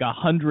like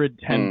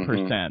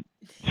 110%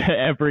 to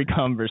every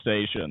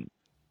conversation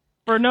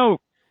for no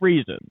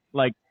reason.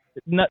 Like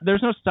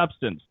there's no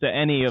substance to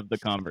any of the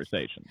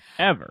conversation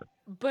ever.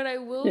 But I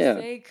will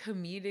say,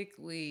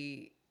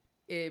 comedically,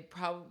 it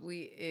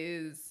probably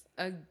is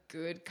a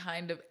good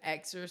kind of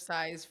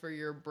exercise for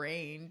your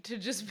brain to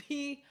just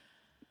be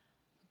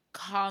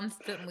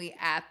constantly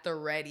at the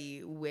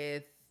ready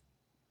with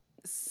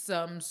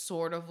some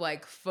sort of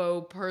like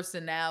faux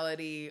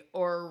personality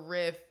or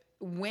riff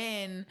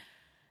when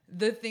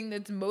the thing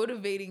that's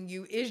motivating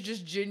you is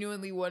just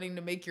genuinely wanting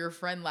to make your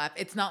friend laugh.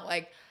 It's not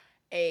like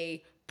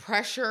a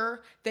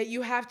pressure that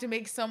you have to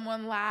make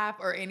someone laugh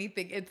or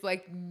anything. It's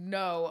like,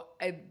 no,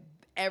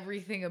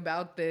 everything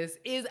about this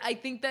is, I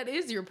think that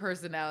is your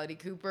personality,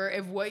 Cooper.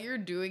 If what you're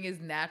doing is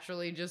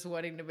naturally just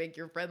wanting to make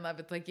your friend laugh,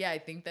 it's like, yeah, I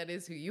think that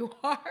is who you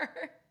are.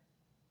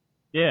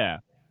 Yeah.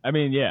 I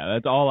mean, yeah,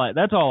 that's all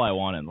I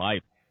want in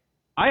life.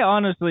 I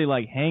honestly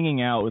like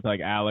hanging out with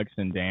like Alex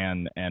and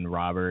Dan and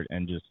Robert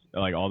and just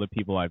like all the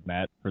people I've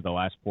met for the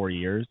last 4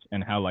 years,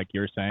 and how like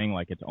you're saying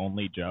like it's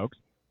only jokes.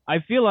 I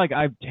feel like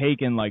I've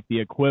taken like the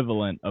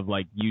equivalent of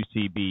like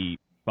UCB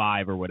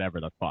 5 or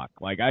whatever the fuck.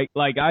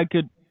 I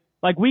could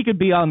like we could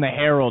be on the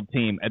Herald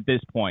team at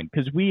this point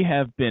because we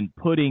have been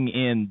putting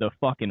in the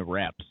fucking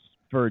reps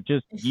for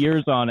just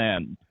years on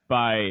end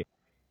by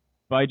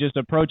just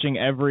approaching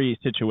every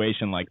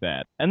situation like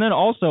that. And then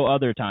also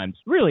other times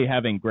really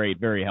having great,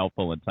 very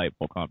helpful,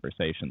 insightful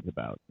conversations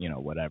about,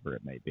 whatever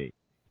it may be.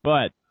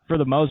 But for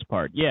the most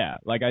part, yeah,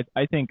 like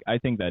I think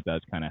that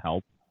does kind of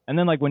help. And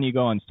then like when you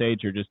go on stage,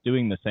 you're just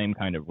doing the same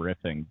kind of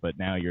riffing, but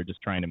now you're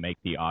just trying to make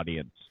the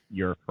audience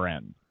your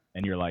friend.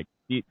 And you're like,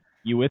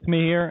 you with me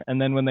here? And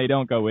then when they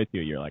don't go with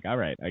you, you're like, all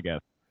right, I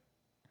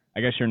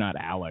guess you're not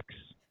Alex,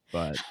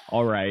 but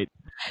all right.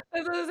 I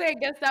was gonna say, I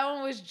guess that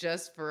one was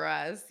just for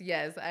us.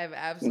 Yes, I've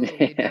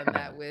absolutely done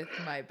that with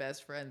my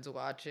best friends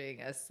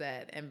watching a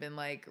set and been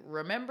like,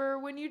 remember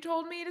when you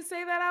told me to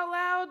say that out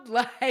loud?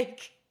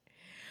 Like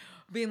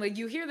being like,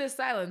 you hear this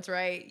silence,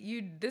 right?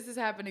 This is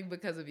happening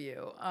because of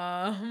you.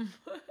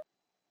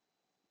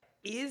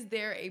 Is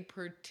there a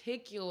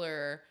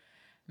particular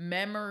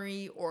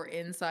memory or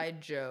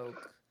inside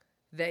joke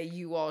that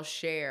you all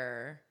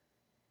share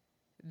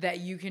that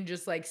you can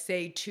just like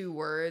say 2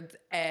 words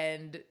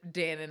and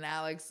Dan and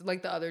Alex,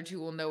 like the other two,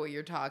 will know what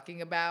you're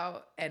talking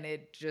about, and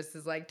it just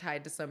is like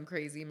tied to some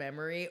crazy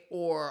memory?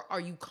 Or are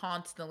you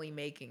constantly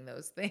making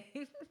those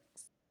things?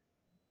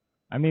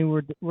 I mean,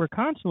 we're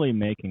constantly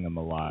making them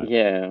a lot.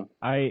 Yeah.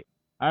 I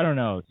don't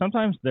know.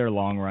 Sometimes they're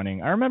long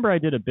running. I remember I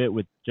did a bit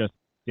with just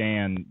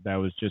Dan that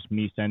was just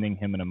me sending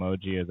him an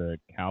emoji of the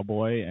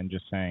cowboy and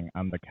just saying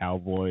I'm the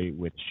cowboy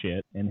with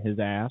shit in his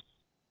ass,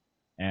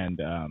 and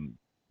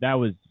that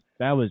was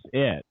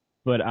it.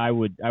 But I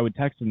would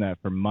text him that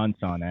for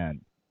months on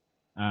end.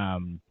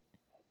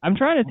 I'm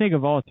trying to think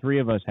of all 3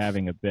 of us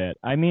having a bit.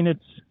 I mean,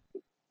 it's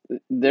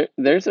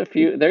there's a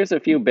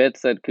few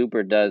bits that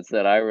Cooper does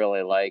that I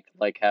really like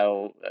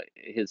how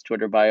his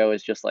Twitter bio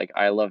is just like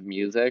I love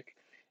music,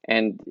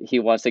 and he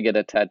wants to get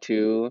a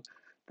tattoo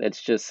that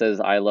just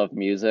says I love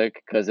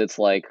music because it's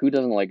like who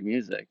doesn't like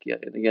music?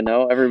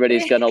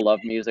 Everybody's gonna love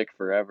music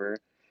forever,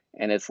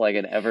 and it's like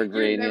an You're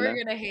evergreen, never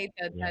gonna hate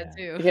that Yeah.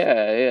 tattoo.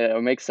 Yeah,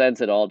 it makes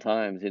sense at all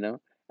times.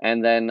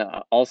 And then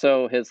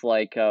also his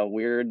like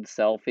weird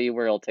selfie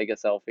where he'll take a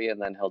selfie and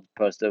then he'll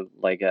post a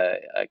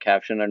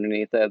caption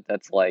underneath it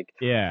that's like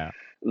yeah,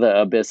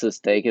 the abyss has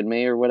taken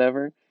me or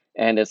whatever,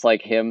 and it's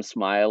like him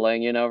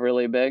smiling,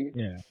 really big.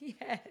 yeah.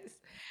 Yes.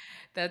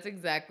 That's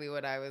exactly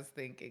what I was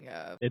thinking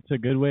of. It's a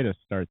good way to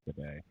start the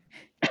day.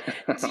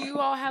 Do you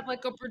all have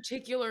like a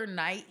particular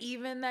night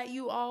even that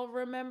you all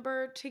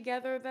remember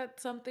together that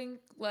something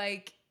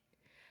like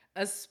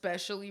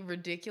especially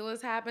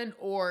ridiculous happened?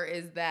 Or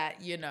is that,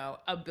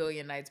 a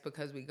billion nights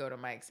because we go to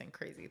Mike's and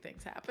crazy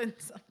things happen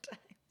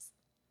sometimes?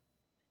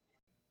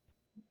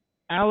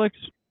 Alex,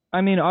 I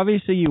mean,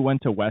 obviously you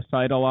went to West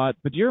Side a lot,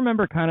 but do you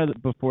remember kind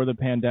of before the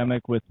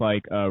pandemic with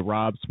like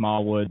Rob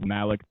Smallwood,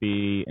 Malik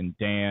B, and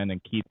Dan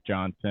and Keith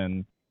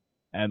Johnson,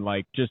 and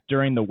like just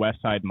during the West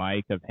Side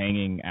mic of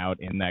hanging out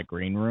in that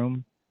green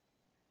room?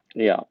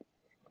 Yeah.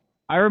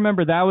 I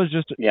remember that was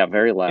just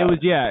Very loud.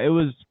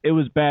 It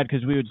was bad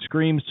because we would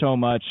scream so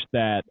much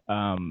that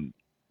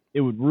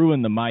it would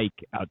ruin the mic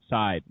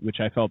outside, which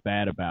I felt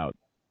bad about.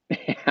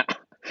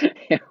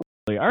 Yeah.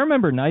 I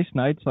remember nice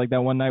nights like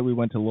that one night we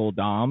went to Lil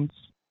Dom's,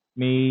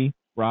 me,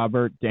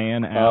 Robert,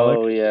 Dan, Alex,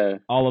 Oh yeah.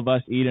 all of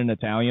us eating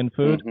Italian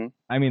food. Mhm.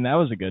 I mean, that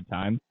was a good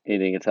time.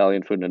 Eating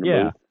Italian food in a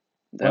Yeah. booth.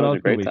 That What was else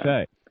a great could we time.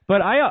 say?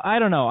 But I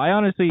don't know.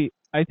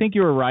 I think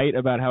you were right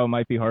about how it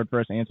might be hard for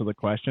us to answer the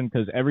question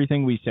because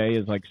everything we say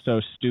is like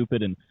so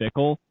stupid and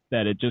fickle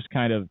that it just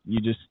kind of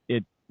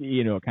it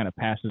kind of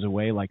passes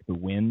away like the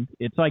wind.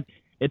 It's like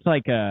it's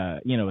like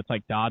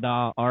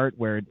Dada art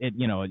where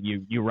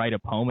you write a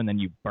poem and then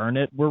you burn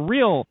it.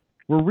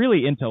 We're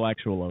really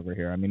intellectual over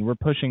here. I mean, we're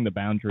pushing the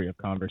boundary of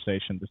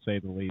conversation to say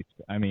the least.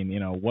 I mean,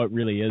 what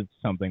really is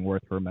something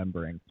worth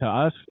remembering? To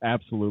us,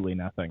 absolutely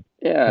nothing.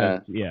 Yeah.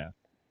 Yeah.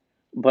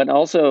 But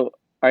also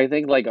I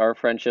think like our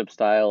friendship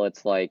style,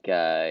 it's like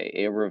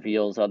it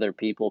reveals other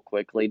people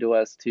quickly to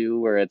us too,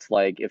 where it's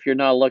like if you're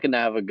not looking to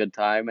have a good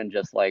time and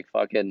just like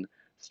fucking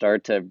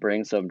start to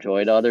bring some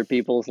joy to other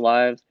people's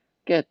lives,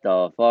 get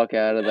the fuck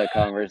out of the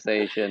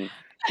conversation.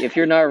 If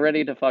you're not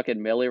ready to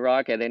fucking Millie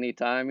Rock at any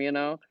time,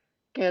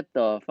 get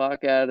the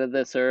fuck out of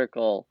the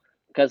circle.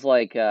 Cause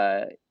like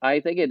I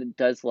think it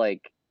does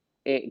like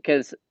it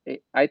because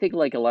I think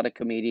like a lot of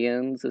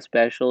comedians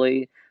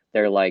especially,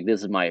 they're like,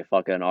 this is my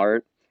fucking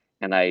art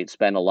and I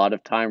spend a lot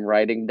of time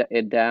writing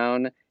it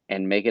down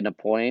and making a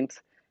point.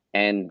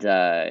 And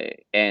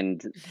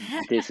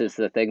this is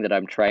the thing that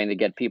I'm trying to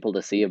get people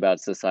to see about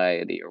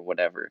society or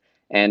whatever.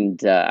 And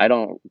I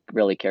don't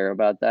really care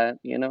about that.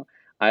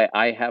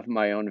 I have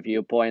my own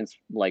viewpoints,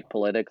 like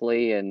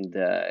politically, and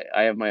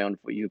I have my own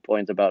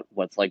viewpoints about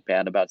what's like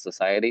bad about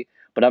society.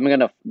 But I'm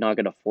gonna not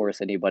gonna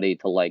force anybody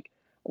to like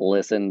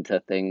listen to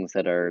things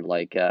that are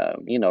like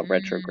Mm.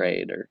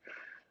 retrograde or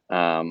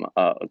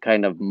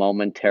kind of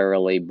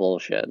momentarily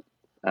bullshit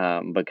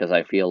because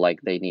I feel like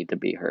they need to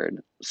be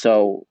heard.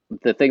 So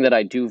the thing that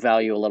I do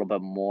value a little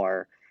bit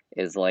more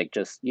is like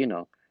just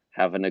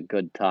having a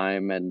good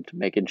time and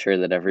making sure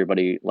that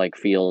everybody like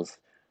feels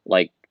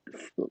like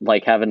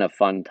like having a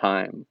fun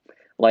time.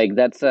 Like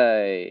that's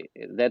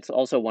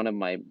also one of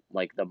my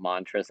like the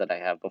mantras that I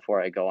have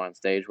before I go on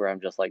stage where I'm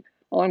just like,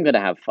 well, I'm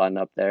gonna have fun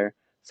up there,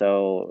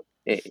 so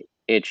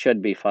it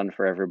should be fun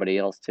for everybody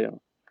else too.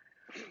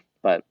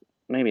 But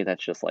maybe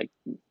that's just like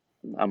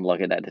I'm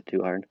looking at it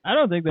too hard. I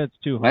don't think that's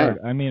too Yeah. hard.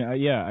 I mean,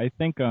 yeah, I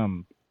think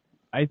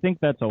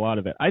that's a lot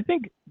of it. I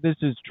think this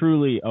is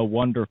truly a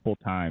wonderful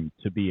time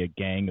to be a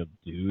gang of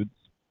dudes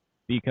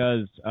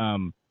because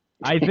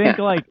I think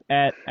Yeah. like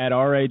at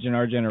our age and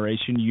our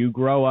generation, you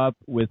grow up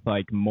with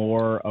like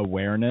more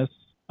awareness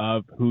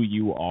of who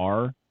you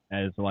are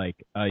as like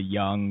a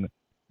young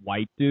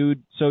white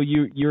dude. So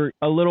you're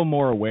a little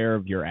more aware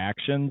of your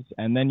actions,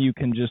 and then you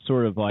can just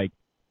sort of like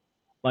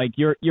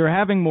you're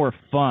having more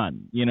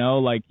fun,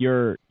 like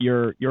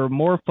you're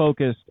more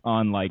focused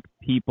on like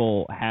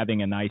people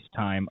having a nice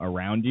time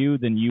around you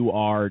than you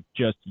are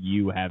just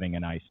you having a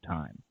nice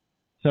time.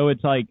 So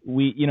it's like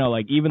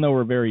like even though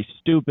we're very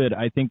stupid,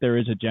 I think there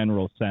is a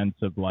general sense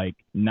of like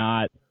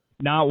not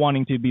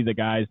wanting to be the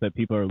guys that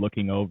people are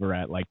looking over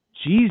at like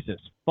Jesus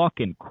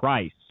fucking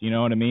Christ, you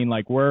know what I mean?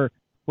 Like we're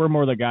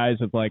more the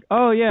guys of like,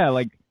 oh yeah,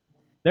 like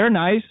they're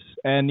nice,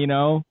 and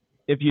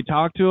if you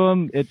talk to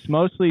them, it's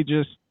mostly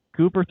just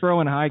Cooper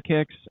throwing high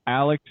kicks,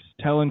 Alex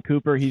telling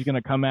Cooper he's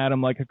gonna come at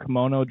him like a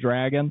kimono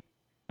dragon.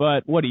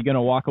 But what, are you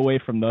gonna walk away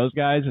from those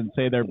guys and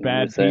say they're You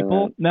bad say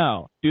people? that.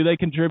 No. Do they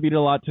contribute a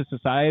lot to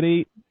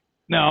society?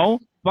 No.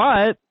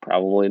 But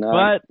Probably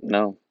not. but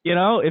No.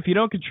 if you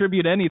don't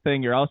contribute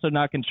anything, you're also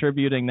not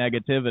contributing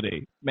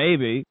negativity.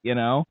 Maybe,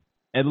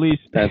 at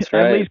least That's at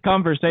right. least That's right.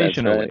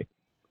 conversationally.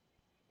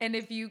 And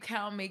if you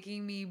count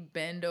making me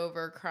bend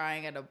over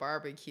crying at a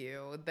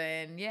barbecue,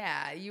 then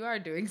yeah, you are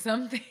doing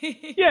something.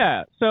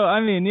 Yeah. So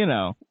I mean,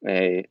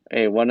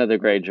 Hey, one of the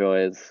great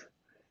joys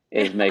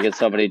is making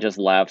somebody just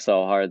laugh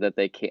so hard that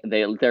they can't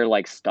their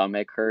like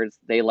stomach hurts.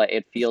 They like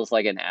it feels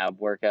like an ab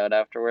workout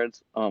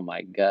afterwards. Oh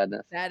my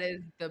goodness. That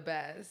is the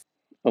best.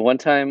 One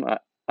time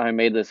I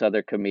made this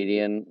other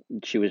comedian,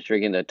 she was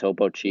drinking a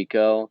Topo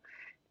Chico,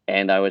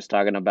 and I was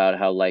talking about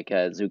how like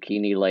a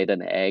zucchini laid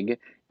an egg,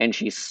 and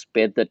she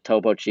spit the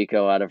Topo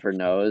Chico out of her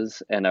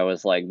nose, and I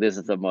was like, this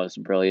is the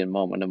most brilliant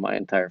moment of my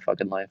entire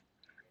fucking life.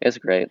 It's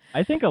great.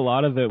 I think a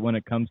lot of it when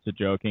it comes to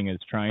joking is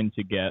trying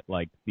to get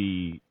like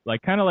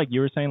like kind of like you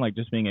were saying, like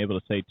just being able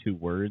to say two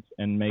words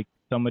and make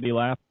somebody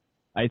laugh.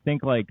 I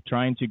think like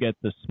trying to get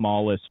the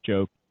smallest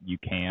joke you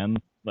can.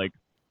 Like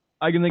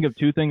I can think of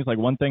two things. Like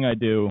one thing I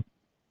do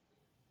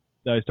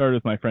that I started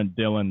with my friend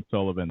Dylan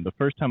Sullivan. The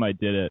first time I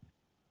did it,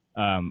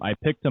 I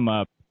picked him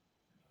up.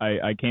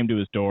 I came to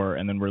his door,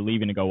 and then we're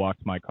leaving to go walk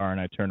to my car, and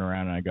I turn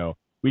around and I go,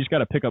 "We just got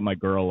to pick up my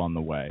girl on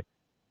the way."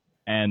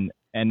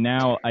 And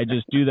now I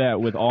just do that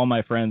with all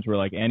my friends where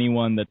like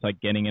anyone that's like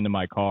getting into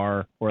my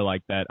car or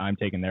like that I'm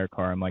taking their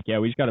car, I'm like, yeah,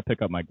 we just got to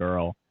pick up my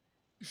girl.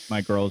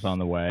 My girl's on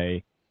the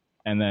way.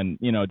 And then,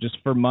 just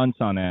for months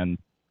on end.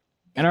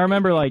 And I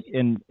remember like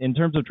in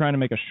terms of trying to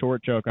make a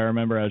short joke, I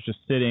remember I was just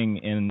sitting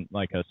in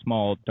like a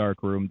small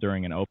dark room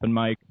during an open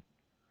mic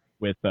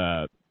with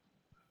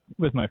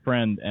my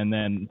friend, and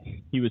then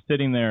he was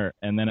sitting there,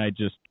 and then I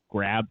just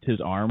grabbed his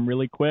arm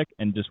really quick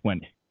and just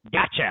went,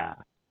 "Gotcha!"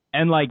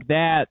 And like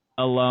that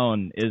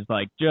alone is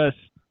like just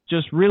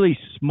really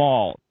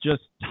small,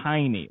 just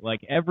tiny.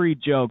 Like every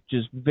joke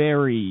just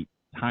very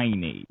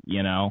tiny.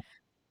 But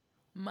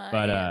My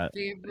Yeah.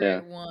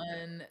 favorite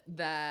one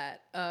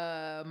that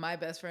my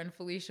best friend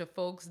Felicia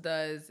Folks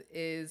does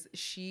is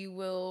she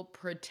will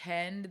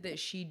pretend that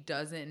she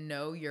doesn't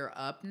know you're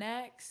up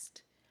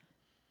next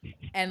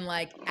and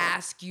like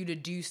ask you to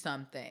do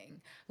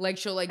something. Like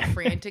she'll like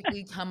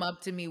frantically come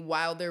up to me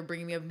while they're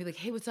bringing me up and be like,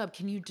 "Hey, what's up?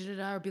 Can you da da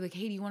da?" Or be like,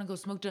 "Hey, do you want to go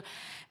smoke?"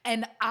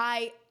 And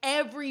I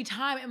every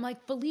time I'm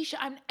like, "Felicia,"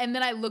 and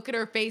then I look at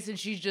her face and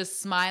she's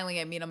just smiling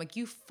at me and I'm like,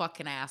 "You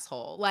fucking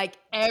asshole!" Like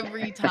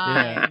every yeah,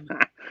 time.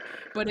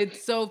 But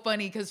it's so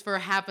funny because for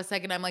half a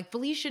second I'm like,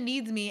 Felicia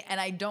needs me, and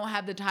I don't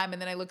have the time.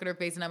 And then I look at her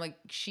face and I'm like,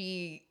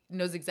 she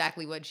knows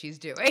exactly what she's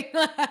doing.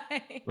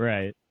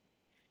 Right.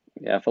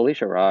 Yeah,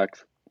 Felicia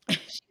rocks.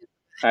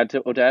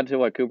 To add to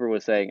what Cooper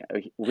was saying,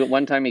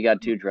 one time he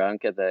got too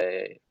drunk at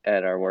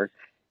our work,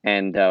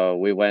 and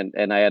we went,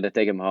 and I had to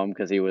take him home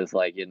because he was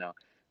like,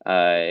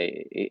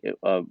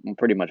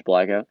 pretty much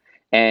blackout,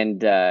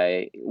 and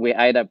I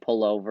had to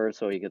pull over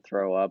so he could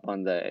throw up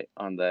on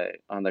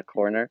the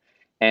corner,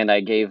 and I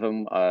gave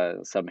him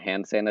some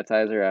hand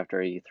sanitizer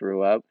after he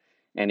threw up,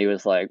 and he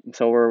was like,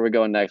 "So where are we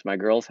going next? My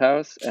girl's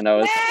house?" And I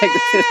was like,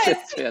 "This is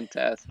Yes!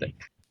 fantastic."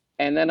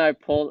 And then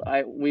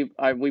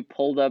we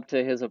pulled up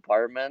to his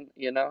apartment,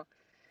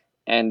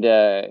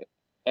 and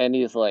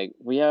he's like,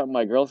 "We at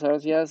my girl's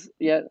house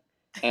yet?"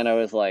 And I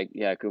was like,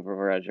 "Yeah, Cooper,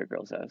 we're at your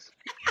girl's house."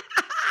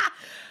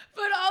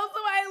 But also,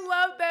 I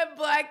love that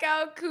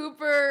Blackout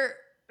Cooper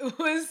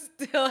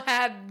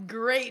had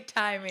great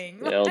timing.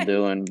 Still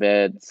doing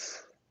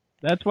bits.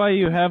 That's why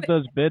you have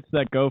those bits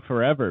that go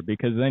forever,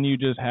 because then you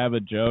just have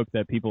a joke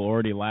that people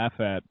already laugh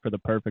at for the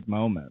perfect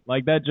moment.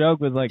 Like that joke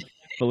with like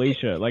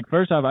Felicia. Like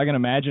first off, I can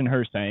imagine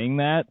her saying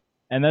that,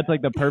 and that's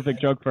like the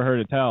perfect joke for her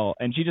to tell,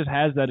 and she just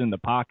has that in the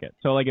pocket.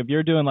 So like if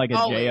you're doing like a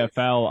Always.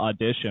 JFL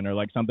audition or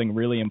like something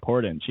really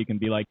important, she can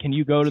be like, "Can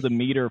you go to the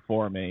meter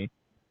for me?"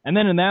 And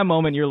then in that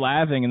moment you're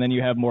laughing, and then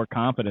you have more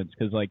confidence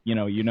because like you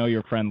know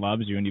your friend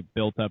loves you, and you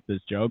built up this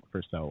joke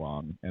for so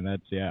long, and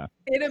that's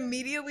It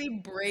immediately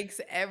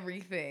breaks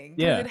everything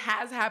because yeah. it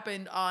has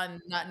happened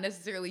on not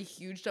necessarily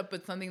huge stuff,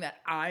 but something that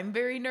I'm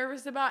very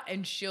nervous about,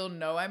 and she'll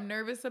know I'm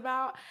nervous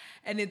about,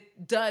 and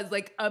it does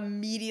like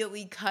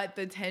immediately cut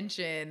the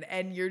tension,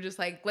 and you're just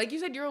like you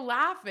said, you're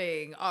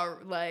laughing,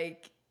 or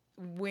like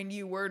when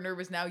you were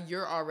nervous, now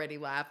you're already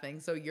laughing,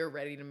 so you're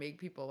ready to make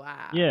people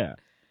laugh. Yeah.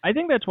 I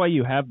think that's why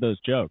you have those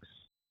jokes.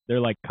 They're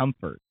like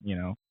comfort.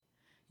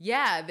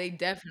 Yeah, they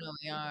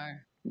definitely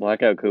are.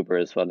 Blackout Cooper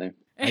is funny.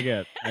 I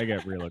get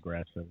real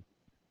aggressive.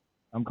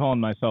 I'm calling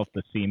myself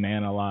the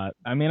C-Man a lot.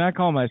 I mean, I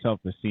call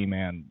myself the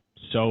C-Man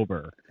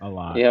sober a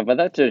lot. Yeah, but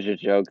that's just a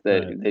joke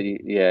that, But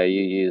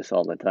you use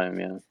all the time,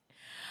 yeah.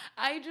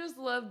 I just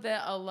love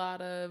that a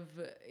lot of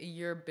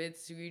your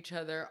bits to each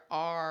other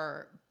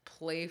are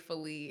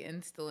playfully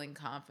instilling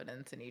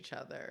confidence in each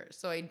other.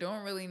 So I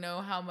don't really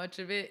know how much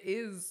of it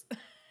is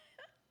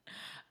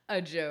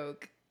a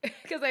joke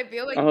because I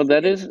feel like Oh,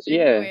 that it's is,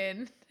 yeah.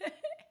 genuine.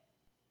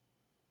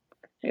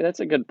 Hey, that's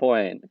a good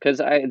point. Because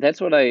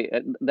that's what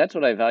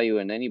I value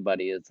in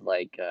anybody is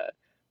like,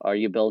 are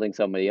you building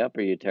somebody up or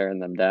are you tearing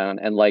them down?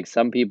 And like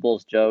some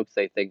people's jokes,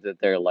 they think that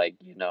they're like,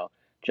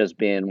 just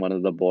being one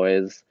of the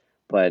boys,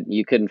 but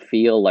you can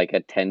feel like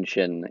a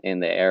tension in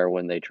the air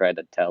when they try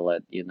to tell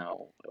it,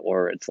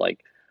 or it's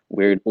like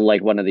weird,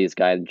 like one of these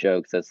guy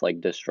jokes that's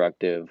like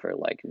destructive or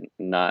like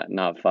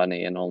not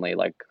funny and only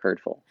like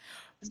hurtful.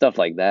 Stuff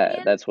like that.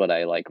 And That's what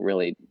I like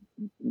really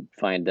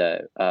find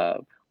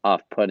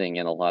off-putting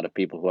in a lot of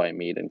people who I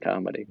meet in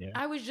comedy. yeah.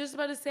 I was just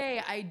about to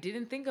say, I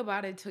didn't think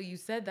about it till you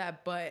said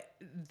that, but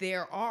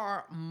there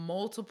are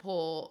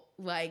multiple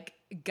like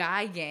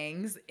guy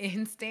gangs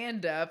in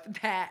stand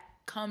up that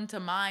come to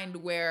mind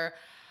where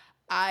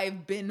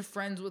I've been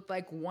friends with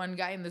like one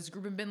guy in this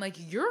group and been like,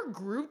 your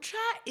group chat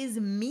is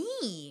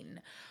mean.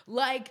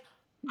 Like,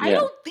 I Yeah.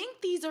 don't think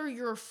these are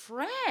your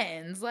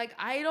friends. Like,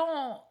 I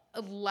don't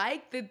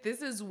like that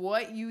this is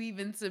what you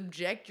even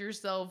subject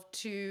yourself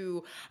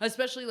to,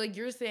 especially like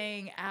you're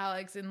saying,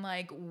 Alex, and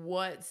like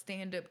what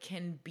stand up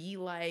can be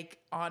like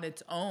on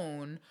its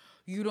own.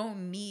 You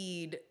don't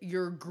need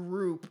your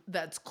group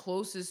that's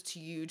closest to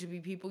you to be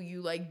people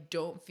you like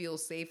don't feel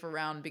safe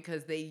around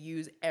because they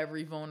use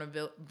every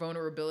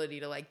vulnerability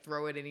to like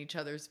throw it in each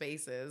other's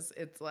faces.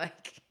 It's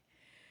like,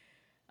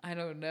 I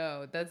don't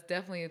know. That's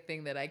definitely a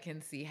thing that I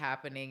can see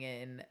happening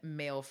in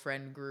male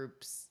friend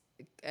groups,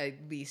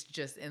 at least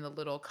just in the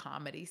little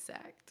comedy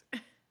sect.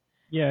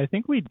 Yeah,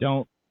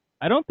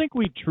 I don't think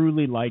we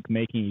truly like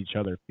making each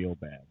other feel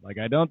bad. Like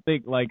I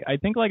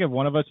think like if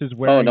one of us is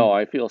Oh no,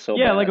 wearing I feel so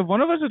yeah, like bad. if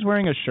one of us is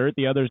wearing a shirt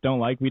the others don't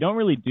like, we don't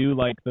really do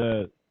like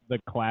the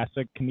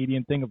classic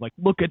comedian thing of like,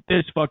 look at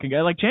this fucking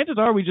guy. Like chances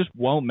are we just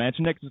won't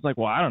mention it 'cause it's like,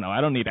 well, I don't know.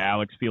 I don't need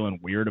Alex feeling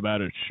weird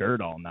about his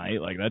shirt all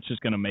night. Like that's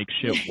just going to make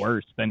shit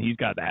worse. Then he's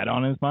got that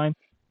on his mind.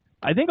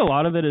 I think a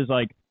lot of it is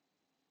like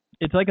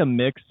it's like a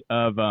mix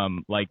of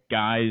like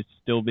guys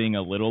still being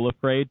a little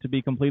afraid to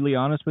be completely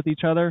honest with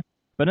each other,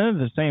 but then at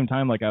the same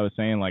time, like I was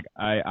saying, like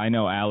I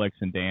know Alex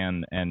and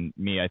Dan and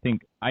me, I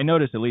think I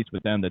noticed at least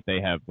with them that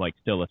they have like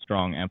still a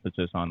strong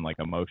emphasis on like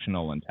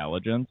emotional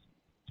intelligence,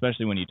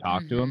 especially when you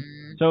talk to them.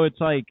 Mm-hmm. So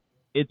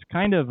it's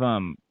kind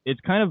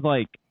of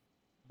like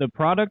the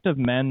product of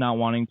men not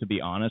wanting to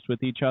be honest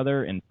with each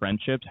other in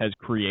friendships has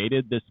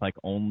created this like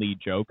only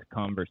joke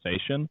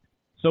conversation.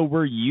 So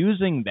we're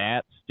using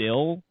that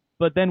still,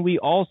 but then we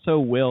also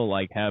will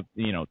like have,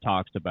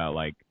 talks about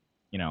like,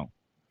 you know,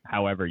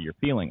 however you're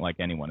feeling like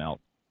anyone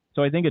else.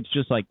 So I think it's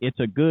just like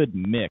it's a good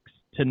mix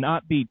to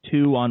not be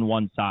too on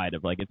one side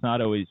of like it's not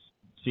always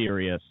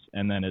serious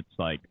and then it's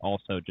like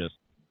also just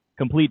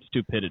complete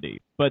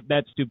stupidity. But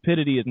that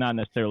stupidity is not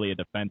necessarily a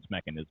defense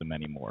mechanism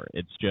anymore.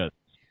 It's just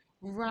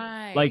like,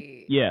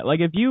 Right. yeah,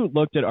 like if you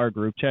looked at our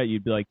group chat,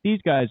 you'd be like,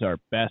 these guys are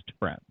best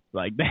friends.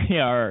 Like they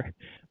are,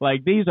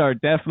 like these are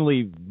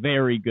definitely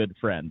very good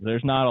friends.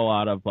 There's not a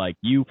lot of like,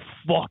 you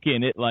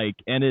fucking it, like,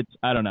 and it's,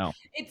 I don't know.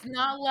 It's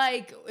not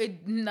like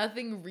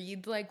nothing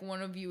reads like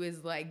one of you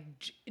is like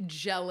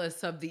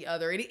jealous of the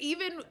other. And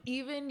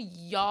even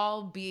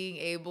y'all being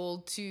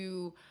able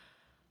to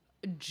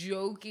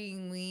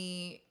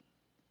jokingly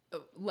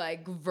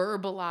like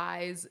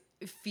verbalize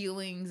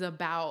feelings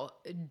about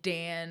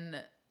Dan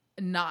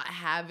not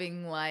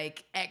having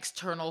like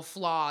external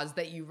flaws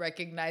that you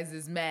recognize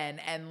as men,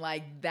 and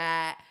like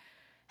that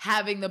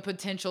having the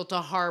potential to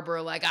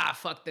harbor like, ah,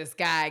 fuck this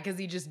guy because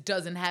he just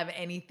doesn't have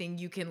anything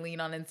you can lean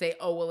on and say,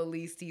 oh well, at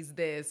least he's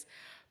this.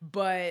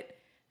 But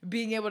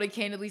being able to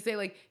candidly say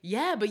like,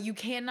 yeah, but you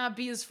cannot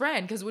be his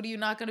friend because what are you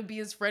not going to be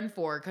his friend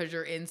for? Because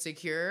you're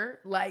insecure.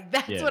 Like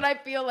that's Yeah. what I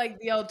feel like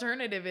the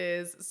alternative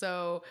is.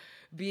 So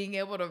being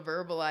able to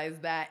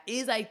verbalize that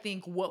is, I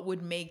think, what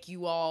would make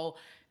you all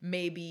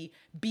maybe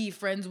be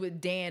friends with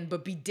Dan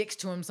but be dicks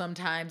to him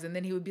sometimes, and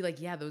then he would be like,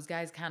 yeah, those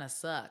guys kind of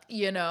suck,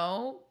 you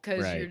know,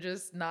 because you're Right.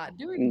 just not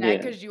doing that Yeah.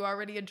 because you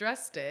already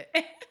addressed it.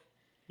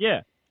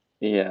 Yeah.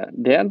 Yeah,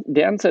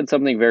 Dan said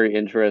something very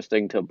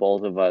interesting to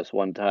both of us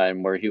one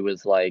time where he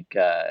was like,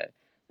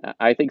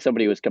 I think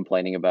somebody was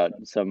complaining about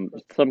some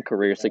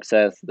career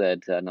success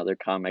that another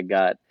comic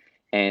got,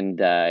 and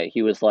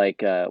he was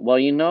like, well,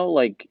 you know,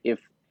 like if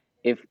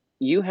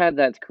you had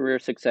that career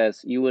success,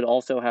 you would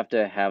also have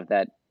to have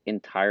that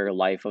entire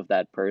life of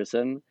that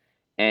person,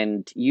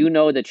 and you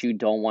know that you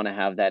don't want to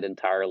have that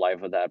entire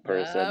life of that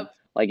person. Yep.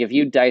 Like if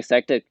you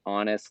dissect it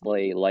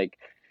honestly, like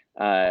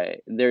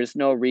there's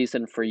no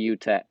reason for you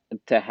to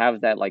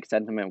have that like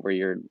sentiment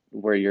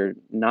where you're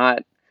not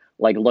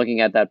like looking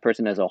at that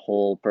person as a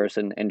whole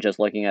person and just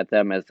looking at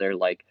them as their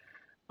like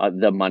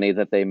the money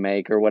that they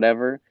make or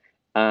whatever.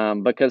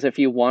 Because if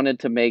you wanted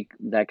to make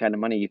that kind of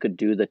money, you could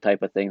do the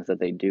type of things that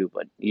they do,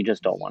 but you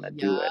just don't want to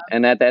do it. Yep.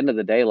 And at the end of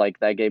the day, like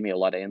that gave me a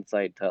lot of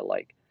insight to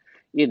like,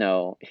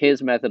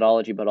 his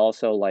methodology, but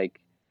also like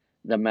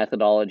the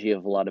methodology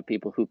of a lot of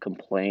people who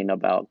complain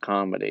about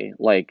comedy.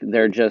 Like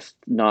they're just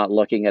not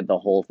looking at the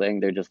whole thing;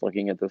 they're just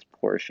looking at this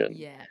portion.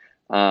 Yeah.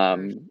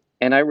 For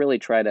And I really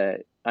try to.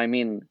 I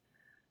mean,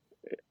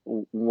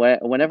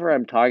 whenever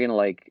I'm talking to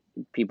like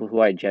people who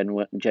I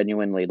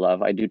genuinely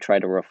love, I do try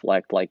to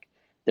reflect like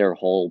their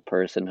whole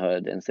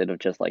personhood instead of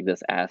just like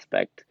this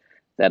aspect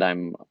that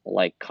I'm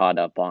like caught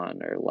up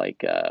on or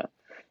like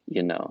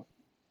you know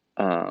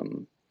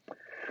um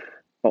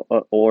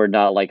or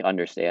not like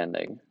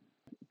understanding.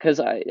 Because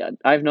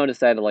I've noticed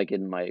that like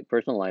in my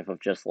personal life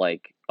of just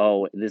like,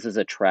 oh, this is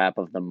a trap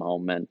of the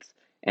moment,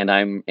 and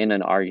I'm in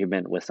an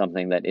argument with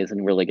something that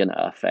isn't really going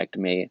to affect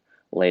me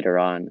later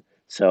on.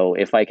 So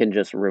if I can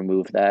just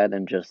remove that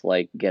and just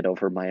like get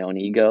over my own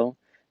ego,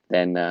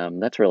 then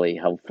that's really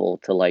helpful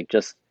to like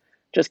just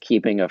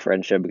keeping a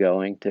friendship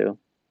going too.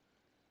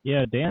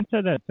 Yeah, Dan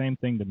said that same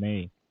thing to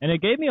me, and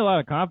it gave me a lot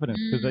of confidence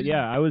because mm,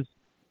 yeah, I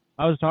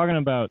was talking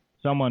about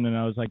someone and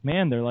I was like,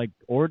 man, they're like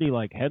already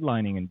like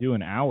headlining and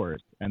doing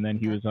hours, and then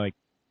he was like,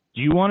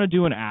 do you want to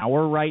do an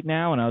hour right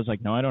now? And I was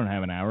like, no, I don't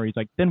have an hour. He's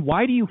like, then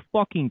why do you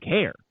fucking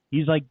care?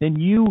 He's like,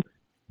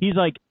 he's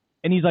like,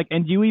 he's like,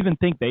 and do you even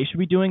think they should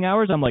be doing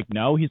hours? I'm like,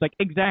 no. He's like,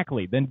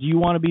 exactly. Then do you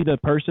want to be the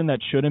person that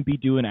shouldn't be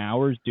doing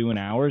hours? And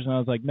I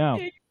was like, no.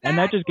 And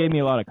that just gave me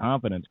a exactly. lot of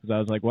confidence because I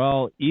was like,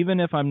 well, even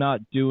if I'm not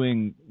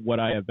doing what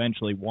I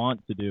eventually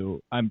want to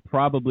do, I'm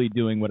probably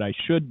doing what I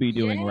should be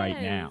doing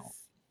right now. Yes.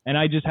 And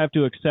I just have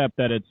to accept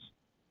that it's,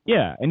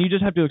 yeah, and you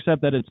just have to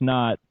accept that it's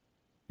not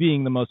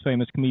being the most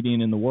famous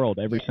comedian in the world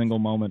every Yes. single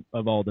moment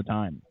of all the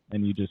time.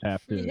 And you just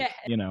have to, Yes.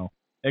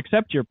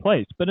 accept your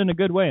place, but in a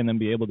good way and then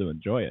be able to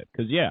enjoy it.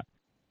 Because, yeah,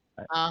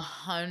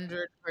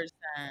 100%.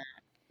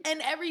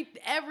 And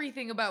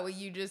everything about what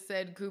you just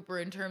said, Cooper,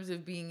 in terms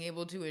of being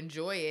able to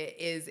enjoy it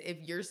is if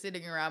you're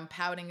sitting around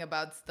pouting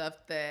about stuff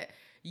that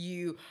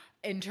you,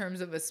 in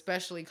terms of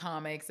especially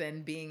comics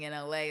and being in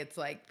LA, it's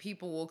like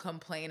people will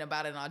complain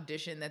about an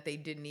audition that they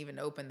didn't even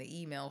open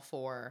the email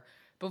for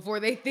before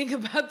they think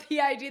about the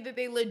idea that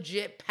they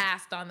legit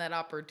passed on that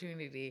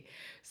opportunity.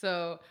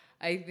 So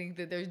I think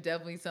that there's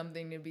definitely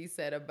something to be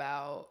said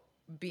about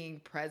being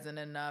present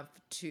enough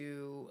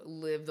to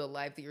live the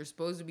life that you're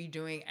supposed to be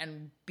doing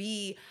and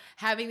be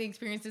having the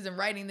experiences and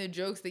writing the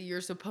jokes that you're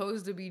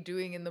supposed to be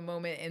doing in the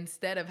moment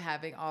instead of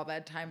having all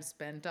that time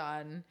spent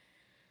on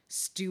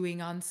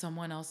stewing on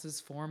someone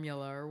else's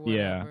formula or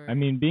yeah. I whatever.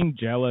 mean, being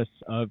jealous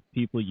of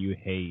people you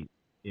hate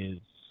is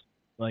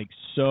like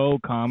so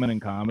common in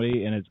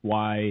comedy, and it's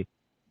why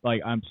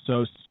like I'm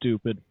so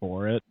stupid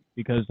for it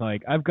because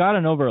like I've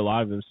gotten over a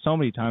lot of this so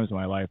many times in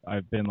my life.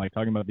 I've been like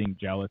talking about being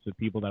jealous of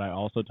people that I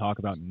also talk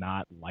about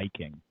not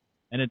liking,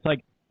 and it's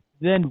like,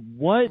 then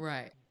what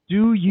Right.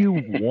 do you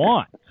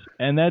want?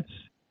 And that's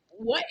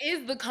what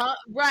is the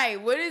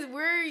right? What is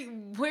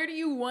where do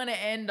you want to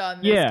end on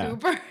this, Yeah.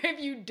 Cooper? If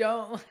you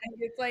don't like,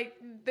 it's like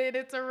then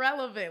it's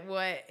irrelevant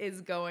what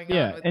is going on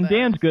Yeah, with and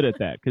Dan's them. good at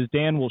that because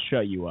Dan will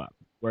shut you up.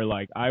 Where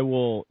like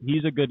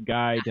he's a good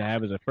guy to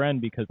have as a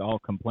friend because I'll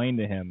complain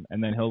to him,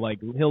 and then he'll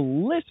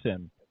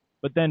listen,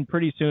 but then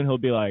pretty soon he'll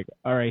be like,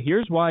 all right,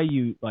 here's why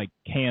you like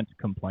can't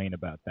complain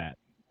about that,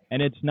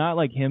 and it's not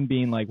like him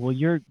being like, well,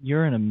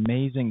 you're an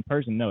amazing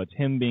person. No, it's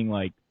him being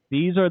like,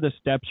 these are the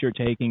steps you're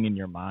taking in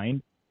your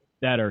mind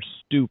that are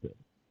stupid,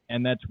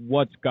 and that's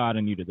what's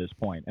gotten you to this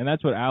point, and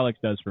that's what Alex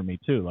does for me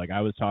too. Like I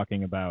was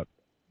talking about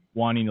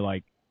wanting to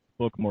like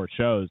book more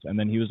shows, and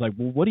then he was like,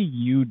 well, what do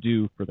you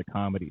do for the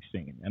comedy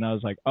scene? And I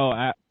was like,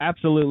 oh,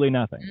 absolutely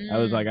nothing. I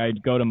was like, I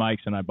go to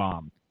mics and I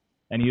bomb.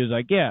 And he was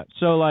like, yeah,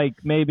 so like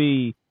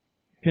maybe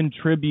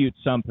contribute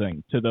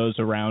something to those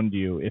around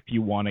you if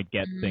you want to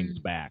get things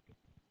back.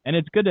 And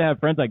it's good to have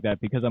friends like that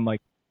because I'm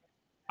like,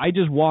 I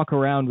just walk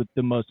around with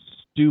the most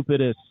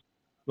stupidest,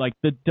 like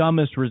the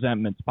dumbest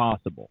resentments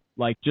possible,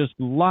 like just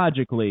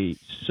logically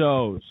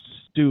so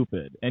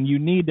stupid. And you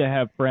need to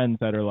have friends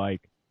that are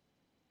like,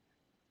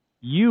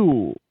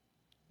 you,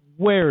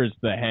 where's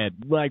the head?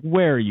 Like,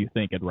 where are you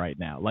thinking right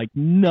now? Like,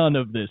 none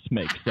of this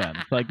makes sense.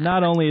 Like,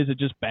 not only is it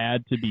just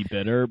bad to be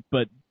bitter,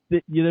 but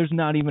there's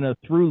not even a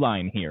through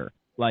line here.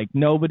 Like,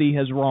 nobody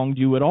has wronged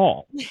you at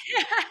all.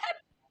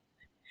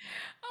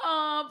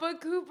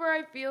 But Cooper,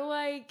 I feel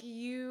like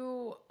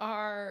you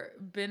are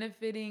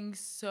benefiting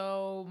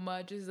so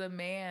much as a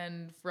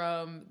man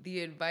from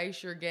the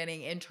advice you're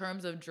getting in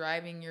terms of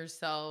driving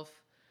yourself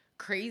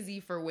crazy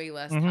for way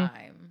less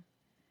time.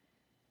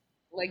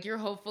 Like you're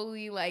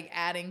hopefully like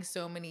adding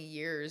so many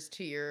years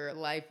to your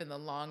life in the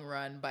long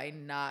run by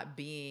not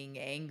being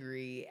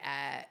angry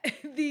at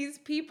these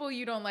people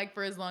you don't like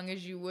for as long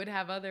as you would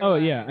have otherwise.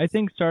 Oh yeah, I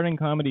think starting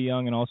comedy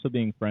young and also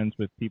being friends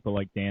with people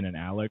like Dan and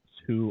Alex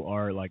who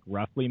are like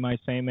roughly my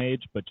same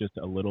age but just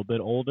a little bit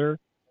older,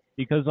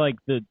 because like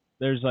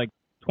there's like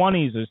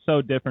 20s is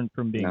so different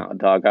from being. No,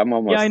 dog, I'm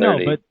almost Yeah, I know,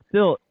 30. but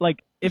still,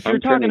 like if you're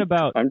talking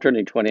about, I'm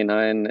turning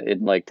 29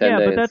 in like 10 yeah,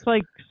 days. but that's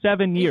like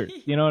 7 years.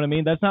 You know what I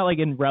mean? That's not like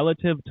in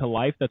relative to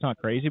life. That's not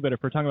crazy. But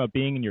if we're talking about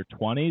being in your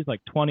 20s,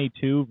 like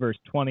 22 versus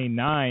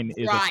 29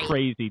 is a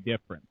crazy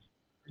difference.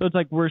 So it's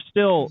like we're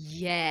still,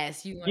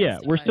 yes, you yeah,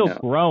 we're still Yeah.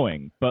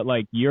 growing, but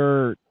like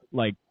you're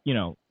like,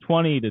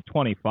 20 to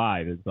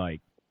 25 is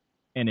like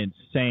an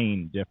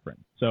insane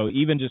difference. So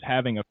even just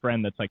having a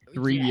friend that's like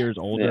 3 years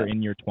older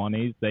in your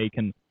 20s, they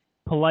can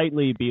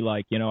politely be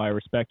like, I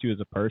respect you as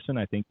a person.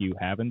 I think you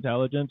have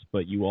intelligence,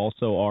 but you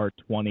also are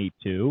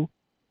 22,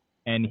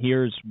 and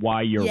here's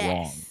why you're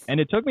wrong. And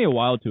it took me a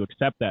while to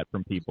accept that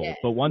from people,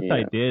 but once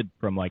I did,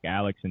 from like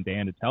Alex and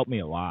Dan, it's helped me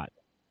a lot.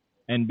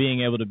 And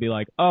being able to be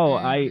like, oh,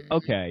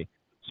 okay,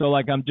 so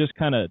like I'm just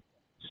kind of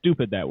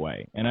stupid that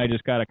way, and I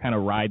just got to kind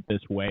of ride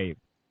this wave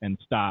and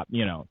stop,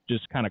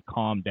 just kind of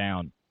calm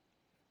down.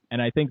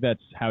 And I think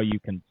that's how you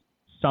can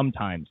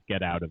sometimes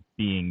get out of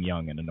being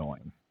young and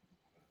annoying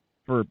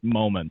for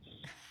moments.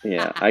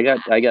 Yeah, I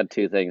got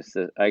two things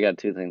to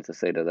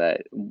say to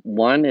that.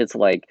 One is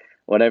like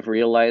what I've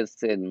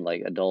realized in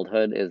like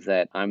adulthood is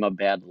that I'm a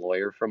bad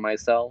lawyer for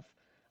myself,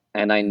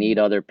 and I need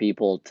other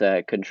people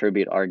to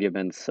contribute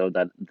arguments so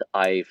that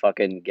I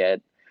fucking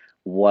get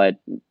what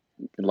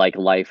like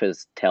life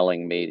is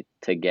telling me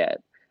to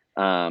get.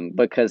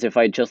 Because if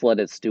I just let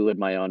it stew in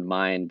my own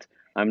mind,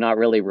 I'm not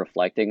really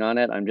reflecting on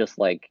it. I'm just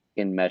like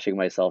enmeshing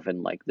myself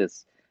in like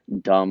this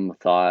dumb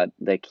thought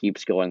that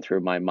keeps going through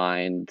my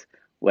mind,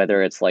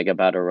 whether it's like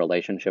about a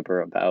relationship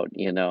or about,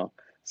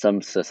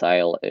 some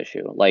societal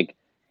issue. Like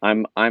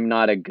I'm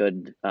not a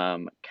good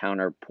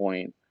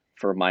counterpoint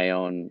for my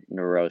own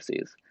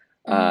neuroses.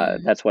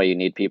 That's why you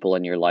need people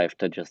in your life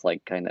to just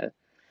like kind of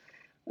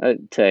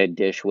to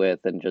dish with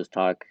and just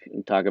talk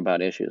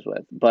about issues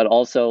with. But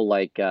also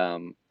like uh,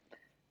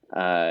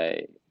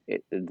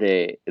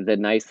 the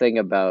nice thing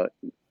about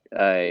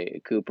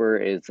Cooper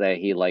is that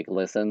he like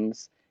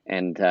listens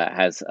and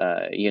has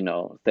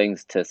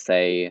things to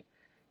say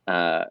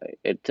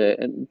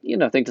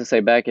things to say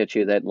back at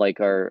you that like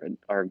are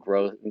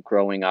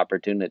growing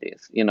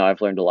opportunities.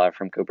 I've learned a lot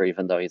from Cooper,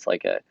 even though he's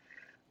like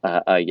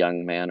a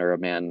young man or a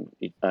man,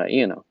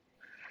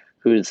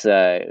 who's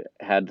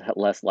had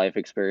less life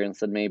experience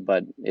than me,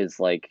 but is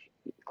like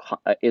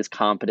is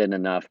competent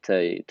enough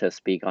to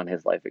speak on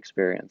his life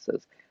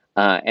experiences.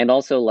 And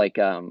also like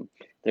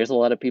there's a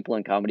lot of people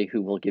in comedy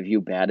who will give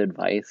you bad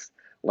advice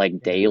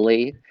like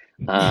daily.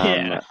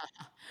 Yeah.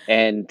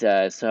 And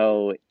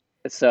so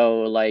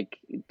like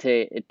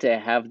to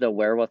have the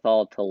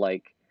wherewithal to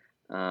like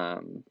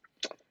um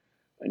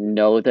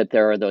know that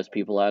there are those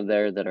people out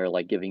there that are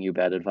like giving you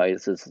bad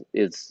advice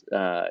is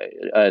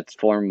a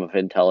form of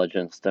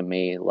intelligence to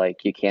me.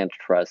 Like you can't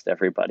trust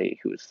everybody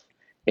who's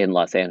in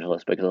Los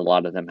Angeles because a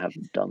lot of them have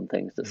dumb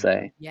things to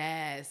say.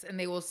 Yes, and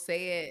they will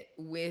say it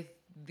with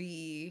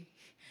the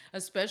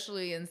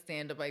especially in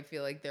stand up, I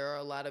feel like there are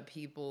a lot of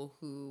people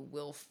who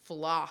will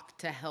flock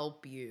to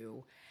help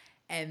you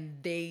and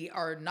they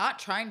are not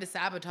trying to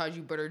sabotage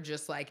you, but are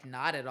just like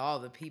not at all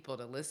the people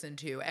to listen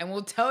to, and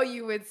will tell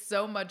you with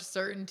so much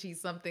certainty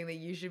something that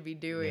you should be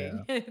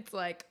doing. Yeah. It's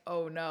like,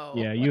 oh no.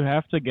 Yeah, you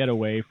have to get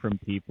away from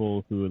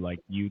people who like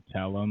you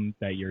tell them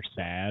that you're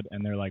sad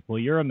and they're like, "Well,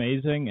 you're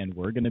amazing and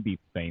we're going to be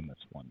famous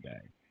one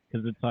day."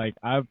 Cuz it's like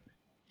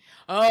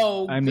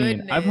Oh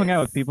I've hung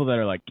out with goodness. people that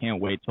are like,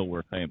 "Can't wait till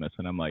we're famous."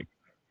 And I'm like,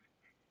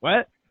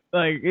 "What?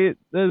 Like you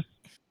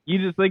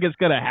just think it's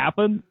going to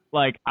happen?"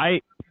 Like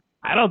I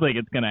don't think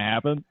it's going to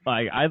happen.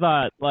 Like I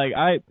thought like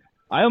I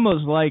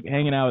almost like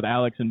hanging out with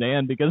Alex and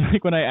Dan because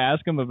like when I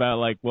ask them about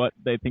like what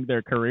they think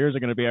their careers are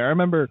going to be, I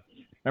remember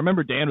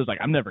Dan was like,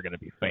 "I'm never going to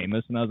be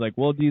famous," and I was like,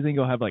 "Well, do you think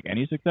you'll have like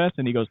any success?"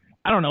 And he goes,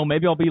 "I don't know,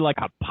 maybe I'll be like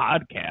a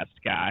podcast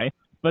guy."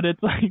 But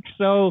it's like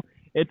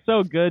it's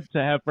so good to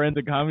have friends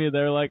in comedy that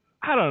are like,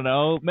 "I don't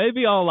know,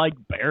 maybe I'll like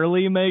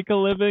barely make a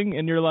living,"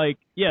 and you're like,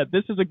 "Yeah,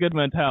 this is a good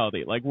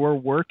mentality. Like we're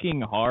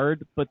working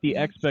hard, but the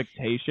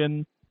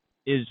expectation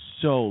is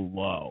so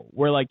low.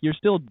 We're like, you're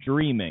still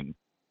dreaming,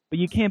 but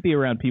you can't be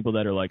around people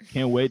that are like,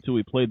 can't wait till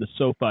we play the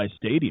SoFi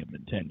Stadium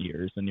in 10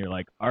 years," and you're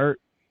like, are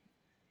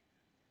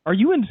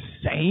you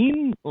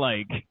insane?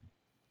 Like,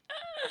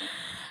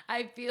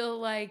 I feel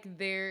like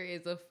there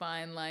is a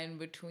fine line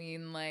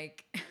between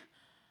like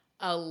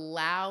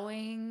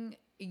allowing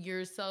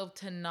yourself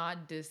to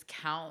not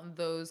discount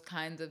those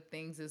kinds of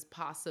things as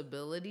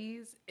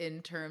possibilities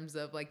in terms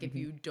of like if mhm.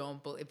 you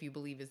don't if you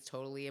believe it's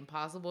totally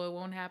impossible it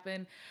won't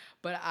happen,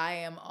 but I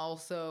am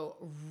also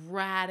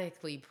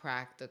radically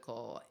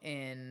practical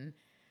in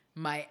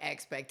my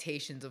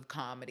expectations of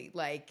comedy.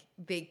 Like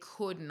they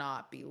could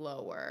not be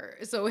lower.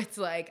 So it's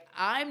like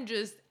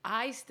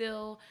I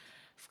still,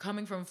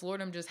 coming from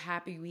Florida, I'm just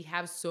happy we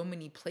have so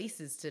many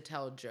places to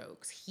tell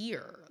jokes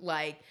here.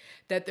 Like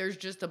that there's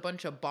just a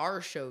bunch of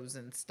bar shows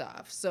and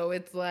stuff. So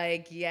it's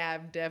like, yeah,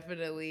 I'm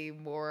definitely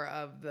more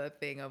of the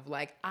thing of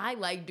like, I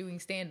like doing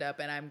stand up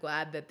and I'm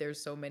glad that there's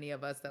so many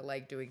of us that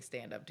like doing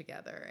stand up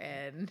together.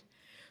 And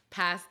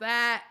past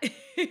that,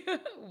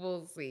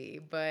 we'll see.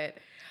 But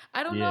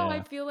I don't know. I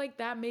Yeah, feel like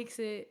that makes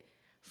it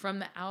from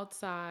the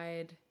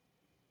outside,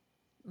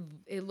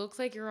 it looks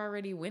like you're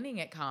already winning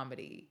at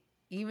comedy.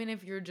 Even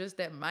if you're just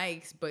at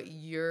mics, but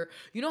you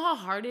know how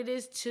hard it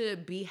is to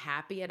be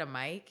happy at a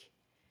mic?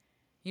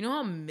 You know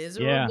how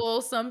yeah,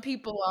 miserable some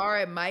people are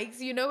at mics?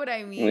 You know what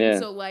I mean? Yeah.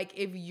 So, like,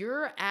 if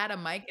you're at a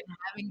mic and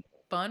having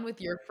fun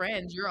with your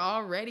friends, you're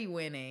already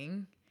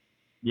winning.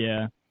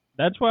 yeah.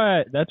 That's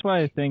why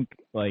I think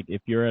like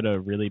if you're at a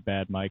really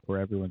bad mic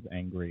where everyone's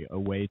angry, a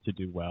way to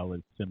do well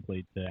is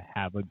simply to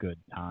have a good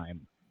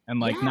time and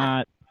like Yeah.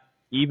 not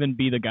even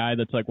be the guy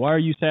that's like, "Why are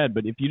you sad?"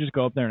 But if you just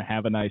go up there and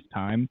have a nice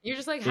time, You're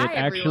just like, it hi,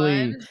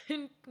 actually,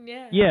 everyone.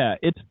 Yeah. yeah,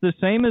 it's the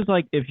same as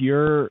like if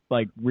you're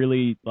like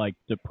really like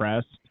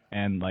depressed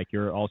and like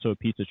you're also a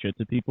piece of shit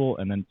to people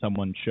and then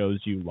someone shows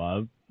you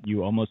love,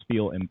 you almost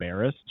feel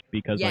embarrassed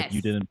because like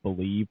you Yes. didn't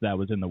believe that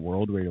was in the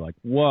world where you're like,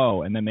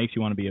 "Whoa," and that makes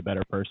you want to be a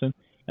better person.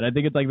 And I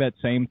think it's like that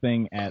same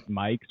thing at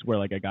mics where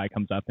like a guy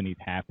comes up and he's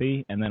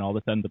happy and then all of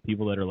a sudden the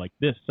people that are like,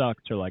 "This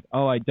sucks," are like,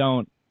 "Oh, I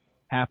don't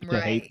have to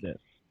hate Right. this."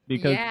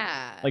 Because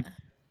like Yeah.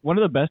 one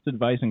of the best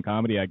advice in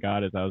comedy I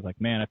got is I was like,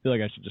 "Man, I feel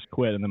like I should just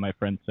quit." And then my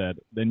friend said,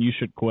 "Then you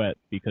should quit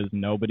because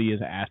nobody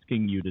is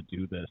asking you to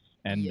do this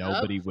and Yup.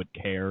 nobody would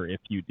care if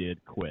you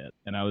did quit."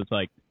 And I was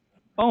like,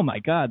 "Oh my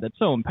god, that's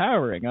so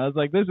empowering." I was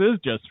like, "This is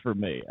just for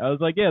me." I was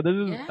like, "Yeah, this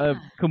is a Yeah.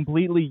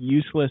 completely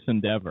useless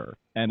endeavor."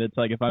 And it's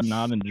like if I'm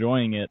not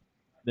enjoying it,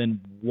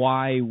 then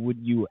why would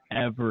you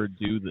ever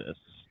do this?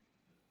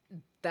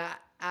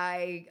 That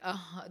I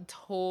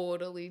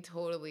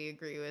totally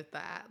agree with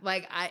that.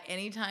 Like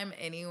anytime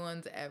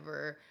anyone's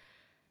ever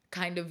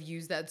kind of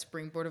used that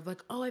springboard of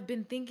like, oh, I've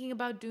been thinking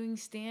about doing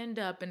stand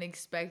up and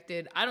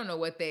expected, I don't know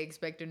what they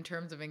expect in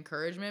terms of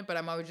encouragement, but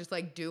I'm always just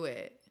like, do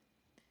it.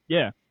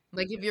 Yeah.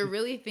 Like if you're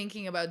really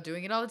thinking about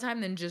doing it all the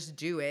time, then just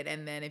do it.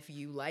 And then if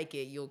you like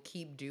it, you'll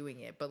keep doing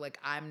it. But like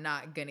I'm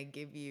not gonna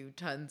give you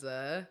tons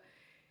of,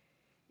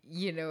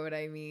 you know what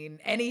I mean?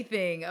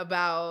 Anything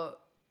about,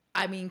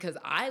 I mean, because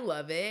I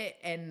love it.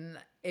 And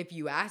if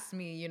you ask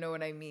me, you know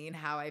what I mean,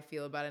 how I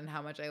feel about it and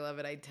how much I love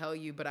it, I tell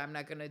you, but I'm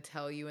not going to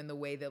tell you in the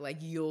way that like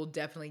you'll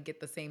definitely get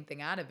the same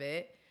thing out of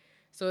it.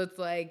 So it's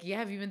like,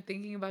 yeah, if you've been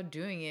thinking about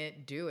doing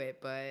it, do it,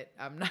 but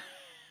I'm not.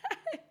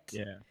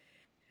 Yeah.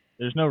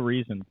 There's no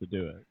reason to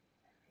do it.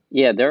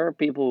 Yeah, there are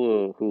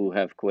people who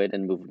have quit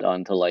and moved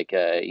on to like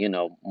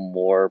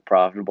more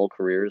profitable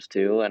careers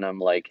too, and I'm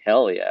like,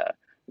 hell yeah.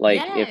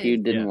 Like if you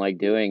Yes. didn't Yeah. like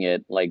doing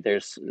it, like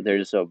there's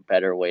a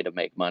better way to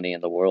make money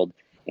in the world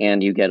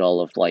and you get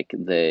all of like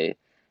the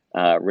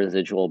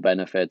residual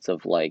benefits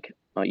of like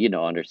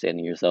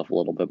understanding yourself a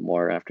little bit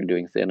more after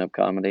doing stand-up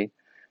comedy,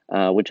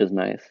 which is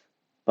nice.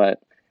 But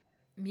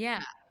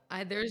Yeah,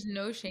 there's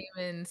no shame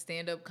in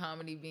stand-up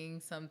comedy being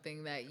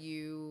something that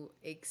you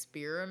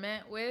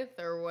experiment with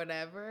or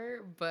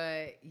whatever.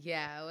 But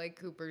yeah, like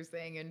Cooper's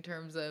saying, in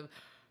terms of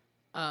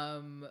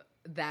um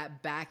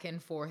that back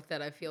and forth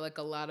that I feel like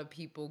a lot of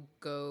people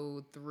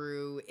go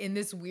through in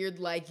this weird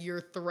like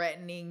you're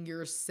threatening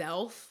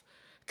yourself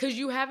because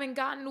you haven't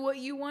gotten what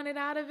you wanted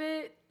out of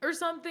it or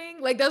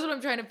something. Like, that's what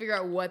I'm trying to figure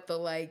out, what the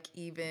like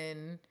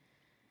even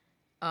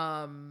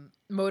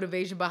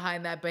motivation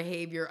behind that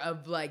behavior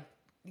of like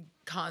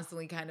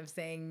constantly kind of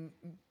saying,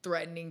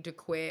 threatening to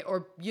quit,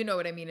 or you know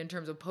what I mean, in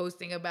terms of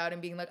posting about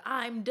and being like,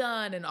 I'm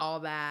done and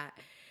all that.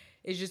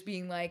 Is just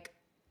being like,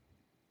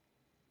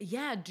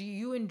 yeah, do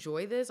you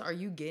enjoy this? Are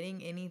you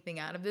getting anything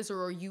out of this?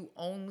 Or are you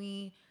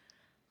only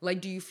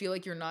like, do you feel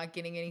like you're not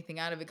getting anything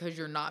out of it because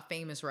you're not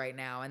famous right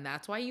now and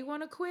that's why you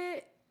want to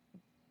quit?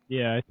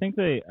 Yeah, I think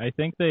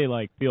they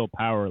like feel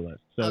powerless.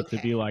 So to be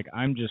Okay. like,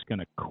 I'm just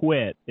gonna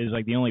quit is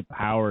like the only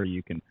power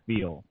you can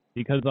feel,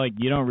 because like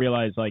you don't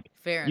realize like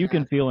Fair you can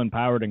enough. feel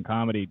empowered in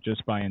comedy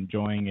just by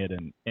enjoying it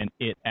and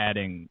it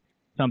adding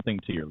something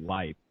to your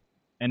life.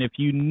 And if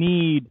you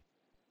need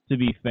to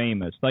be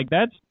famous, like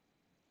that's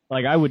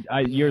like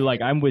you're like,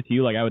 Yeah. I'm with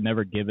you, like I would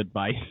never give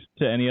advice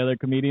to any other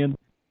comedian,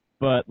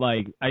 but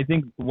like I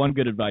think one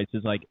good advice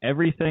is like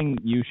everything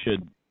you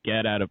should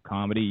get out of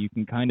comedy you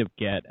can kind of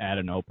get at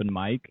an open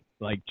mic,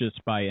 like just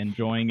by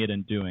enjoying it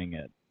and doing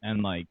it.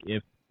 And like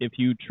if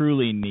you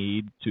truly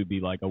need to be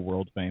like a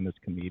world famous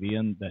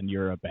comedian, then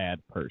you're a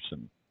bad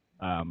person.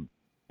 um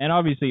and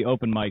obviously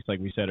open mics, like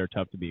we said, are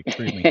tough to be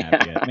extremely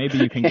happy at. Maybe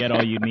you can get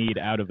all you need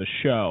out of a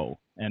show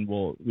and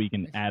we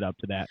can add up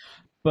to that.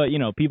 But you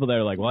know, people that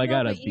are like, well, I No,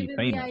 gotta but be even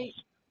famous,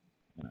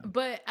 you know.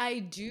 but I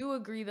do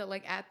agree that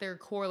like at their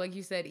core, like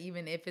you said,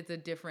 even if it's a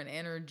different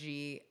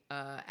energy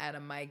at a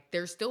mic,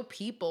 there's still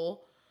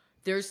people.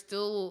 There's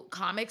still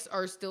comics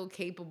are still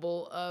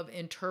capable of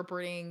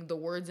interpreting the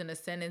words in a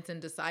sentence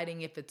and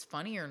deciding if it's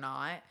funny or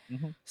not.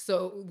 Mhm.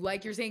 So,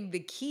 like you're saying, the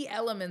key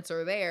elements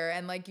are there.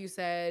 And like you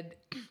said,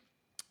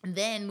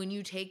 then when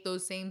you take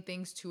those same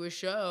things to a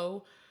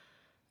show,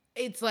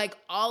 it's like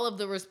all of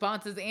the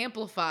responses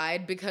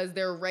amplified because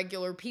they're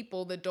regular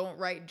people that don't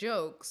write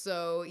jokes.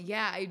 So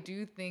yeah, I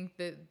do think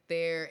that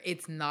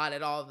it's not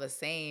at all the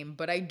same,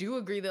 but I do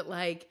agree that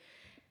like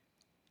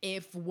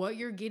if what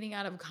you're getting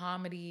out of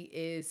comedy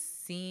is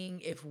seeing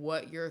if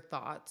what your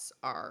thoughts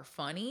are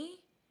funny,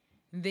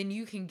 then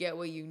you can get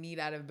what you need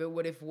out of it. But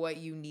what if what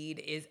you need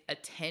is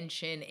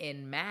attention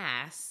in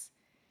mass?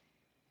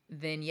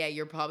 Then yeah,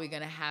 you're probably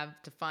going to have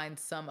to find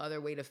some other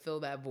way to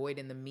fill that void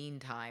in the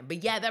meantime.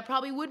 But yeah, that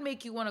probably would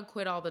make you want to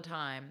quit all the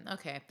time.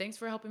 Okay, thanks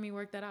for helping me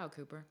work that out,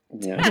 Cooper. I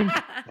Yeah.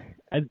 think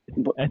I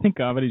But- I think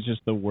comedy's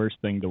just the worst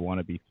thing to want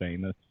to be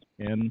famous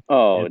in.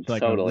 Oh, It's it's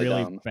like a totally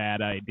really dumb.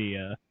 bad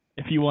idea.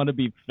 If you want to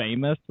be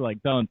famous,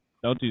 like don't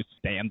do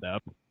stand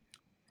up.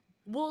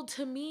 Well,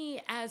 to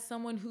me, as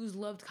someone who's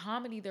loved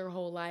comedy their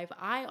whole life,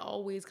 I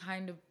always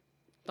kind of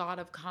thought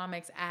of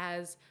comics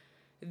as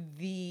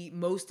the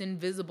most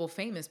invisible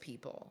famous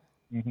people.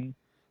 Mhm.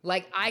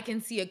 Like I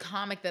can see a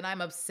comic that I'm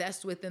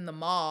obsessed with in the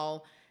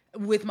mall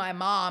with my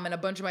mom and a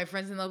bunch of my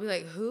friends, and they'll be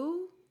like,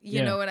 "Who?" You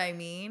Yeah. know what I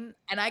mean?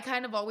 And I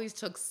kind of always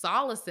took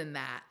solace in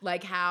that,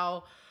 like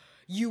how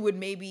you would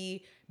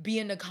maybe be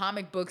into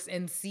comic books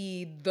and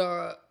see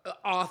the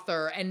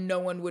author and no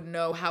one would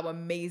know how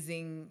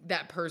amazing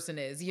that person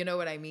is. You know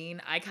what I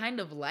mean? I kind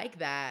of like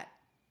that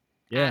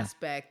Yeah.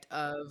 aspect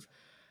of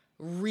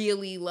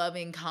really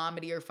loving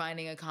comedy or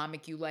finding a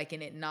comic you like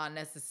and it not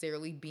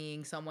necessarily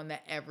being someone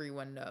that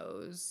everyone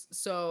knows.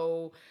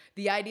 So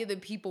the idea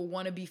that people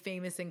want to be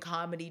famous in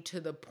comedy to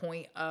the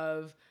point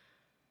of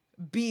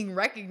being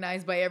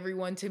recognized by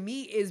everyone, to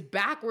me is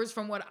backwards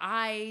from what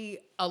I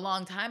a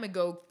long time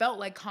ago felt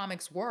like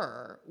comics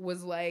were.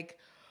 Was like,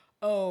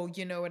 oh,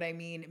 you know what I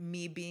mean?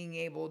 Me being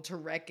able to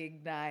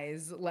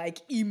recognize like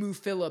Emu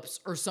Phillips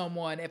or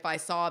someone if I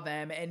saw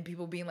them, and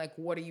people being like,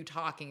 what are you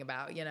talking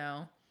about, you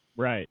know?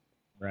 Right.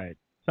 Right.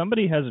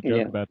 Somebody has a joke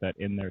Yeah. about that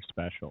in their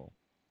special.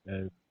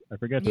 I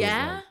forget who it was.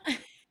 Yeah.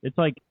 It's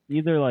like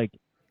either like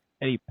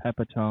Eddie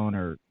Pepitone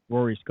or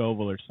Rory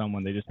Scovel or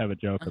someone. They just have a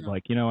joke of Uh-huh.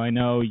 like, you know, I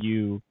know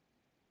you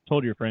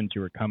told your friends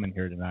you were coming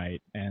here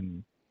tonight,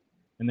 and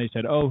they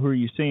said, oh, who are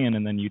you seeing?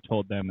 And then you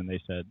told them, and they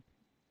said,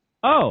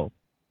 oh,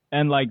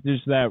 and like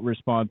just that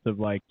response of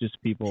like just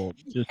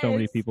so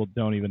many Yes. people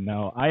don't even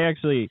know. I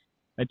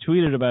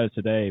tweeted about it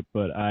today,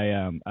 but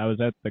I was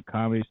at the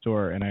Comedy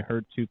Store and I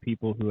heard two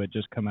people who had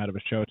just come out of a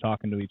show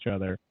talking to each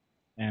other,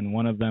 and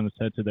one of them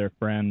said to their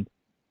friend,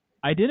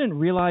 I didn't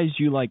realize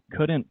you like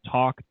couldn't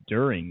talk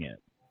during it.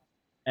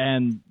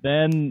 And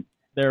then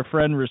their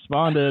friend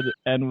responded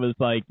and was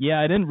like,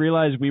 yeah, I didn't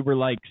realize we were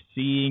like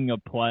seeing a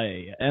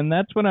play. And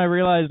that's when I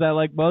realized that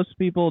like most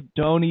people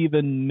don't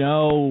even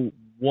know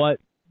what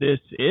this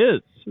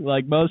is.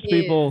 Like most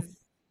people, Is.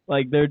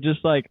 like they're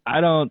just like, I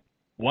don't,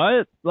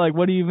 what? Like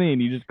what do you mean?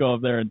 You just go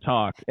up there and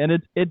talk. And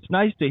it's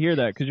nice to hear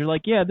that, because you're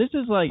like, yeah, this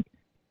is like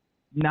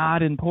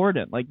not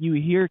important. Like you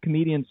hear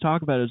comedians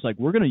talk about it, it's like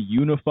we're gonna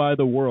unify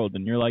the world,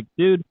 and you're like,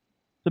 dude,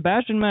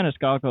 Sebastian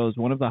Maniscalco is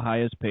one of the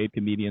highest paid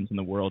comedians in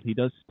the world. He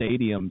does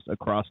stadiums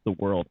across the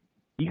world.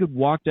 You could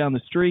walk down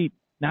the street,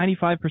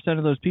 95%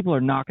 of those people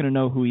are not going to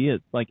know who he is.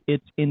 Like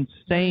it's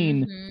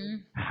insane Mm-hmm.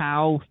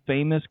 how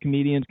famous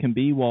comedians can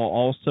be while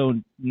also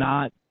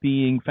not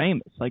being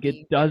famous. Like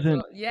Being famous.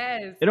 Well,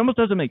 yes. it almost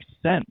doesn't make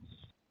sense.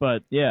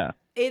 But yeah.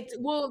 It's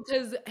well,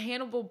 because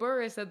Hannibal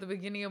Buress at the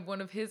beginning of one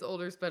of his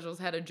older specials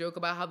had a joke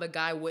about how the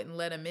guy wouldn't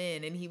let him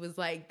in, and he was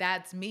like,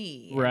 "That's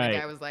me," and the Right.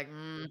 guy was like,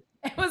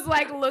 It was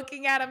like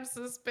looking at him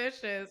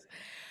suspicious.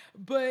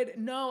 But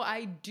no,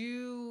 I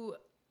do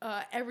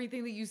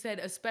everything that you said,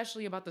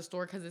 especially about the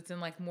store because it's in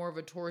like more of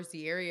a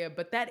touristy area.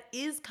 But that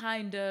is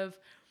kind of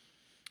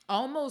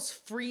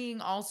almost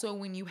freeing also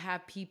when you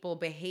have people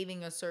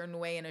behaving a certain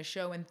way in a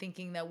show and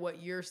thinking that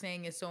what you're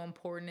saying is so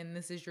important and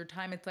this is your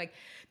time. It's like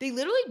they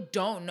literally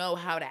don't know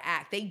how to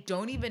act. They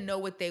don't even know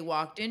what they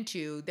walked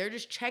into. They're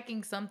just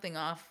checking something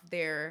off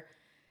their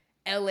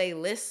LA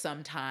list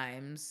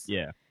sometimes.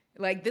 Yeah.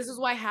 Like this is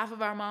why half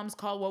of our moms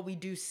call what we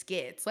do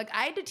skits. Like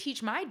I had to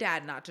teach my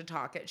dad not to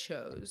talk at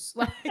shows.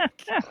 Like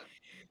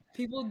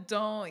people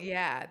don't,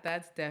 yeah,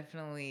 that's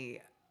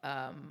definitely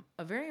a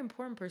very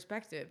important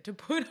perspective to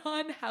put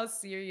on how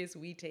serious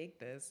we take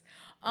this.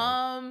 We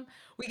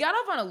got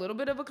off on a little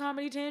bit of a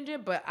comedy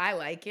tangent, but I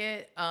like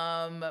it.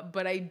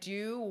 But I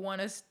do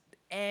want to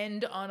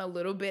end on a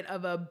little bit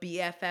of a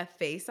BFF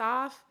face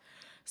off.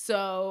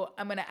 So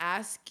I'm gonna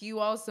ask you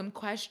all some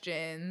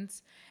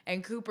questions,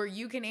 and Cooper,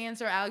 you can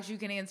answer. Alex, you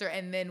can answer,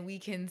 and then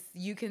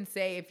you can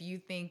say if you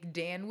think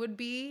Dan would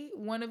be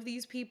one of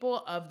these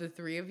people of the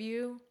three of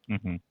you.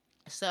 Hmm.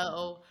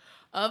 So,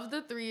 of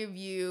the three of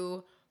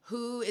you,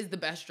 who is the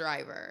best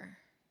driver?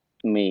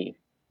 Me,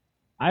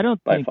 I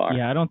don't by think. far.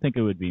 Yeah, I don't think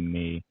it would be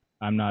me.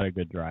 I'm not a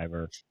good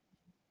driver.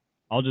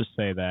 I'll just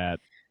say that.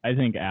 I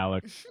think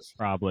Alex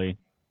probably.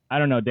 I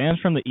don't know. Dan's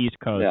from the East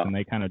Coast, Yeah. and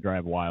they kind of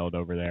drive wild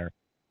over there.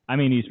 I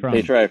mean, he's from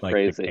They drive like the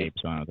crazy. Cape,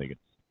 so I don't think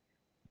it's.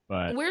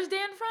 But Where's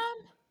Dan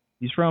from?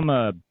 he's from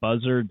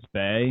Buzzards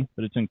Bay,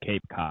 but it's in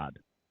Cape Cod.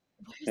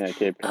 Yeah,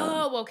 Cape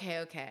Cod. Oh,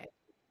 okay.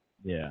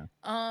 Yeah.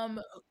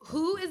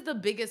 Who is the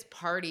biggest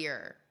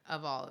partier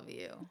of all of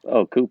you?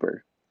 Oh,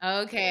 Cooper.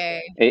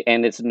 Okay.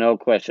 And it's no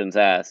questions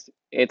asked.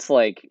 It's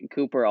like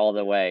Cooper all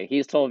the way.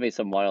 He's told me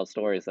some wild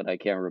stories that I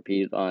can't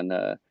repeat on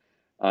a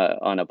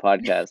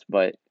podcast,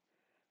 but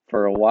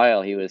for a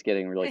while he was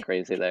getting really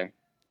crazy there.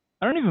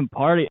 I don't even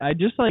party. I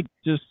just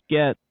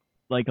get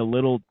like a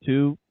little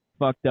too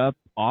fucked up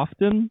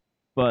often,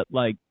 but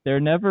like they're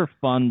never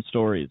fun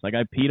stories. Like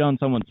I peed on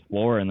someone's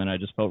floor and then I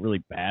just felt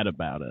really bad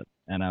about it,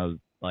 and I was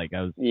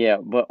Yeah,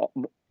 but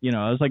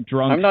I was like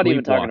drunk. I'm not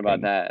even talking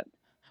sleepwalking. about that.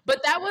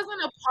 But that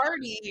wasn't a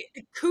party.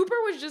 Cooper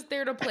was just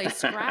there to play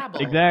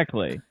Scrabble.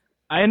 Exactly.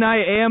 And I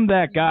am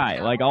that guy. You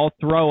know? Like I'll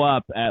throw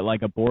up at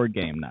like a board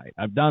game night.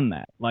 I've done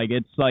that. Like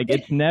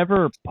it's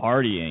never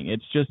partying.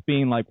 It's just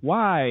being like,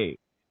 why?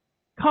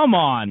 Come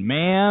on,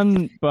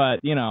 man.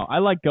 But I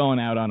like going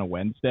out on a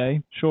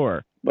Wednesday.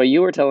 Sure. But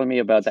you were telling me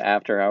about the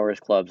after hours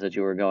clubs that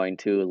you were going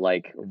to,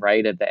 like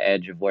right at the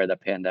edge of where the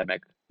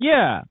pandemic.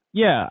 Yeah.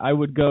 I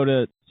would go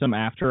to some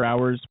after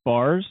hours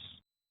bars,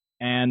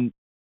 and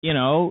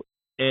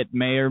it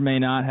may or may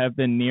not have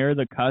been near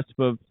the cusp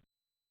of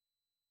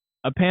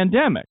a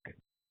pandemic.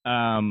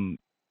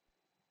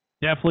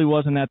 Definitely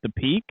wasn't at the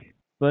peak,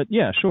 but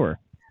yeah, sure.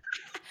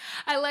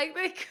 I like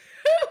that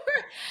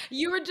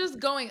you were just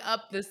going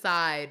up the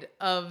side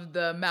of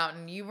the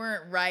mountain. You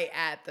weren't right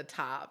at the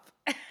top.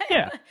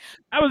 Yeah,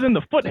 I was in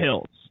the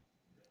foothills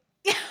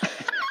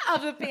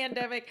of the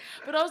pandemic.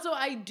 But also,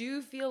 I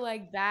do feel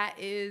like that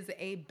is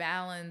a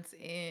balance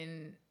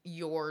in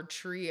your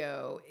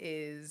trio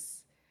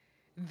is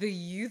the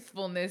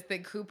youthfulness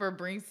that Cooper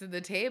brings to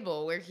the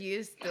table, where he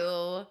is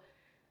still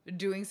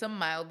doing some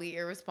mildly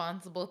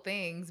irresponsible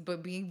things,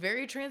 but being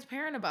very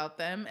transparent about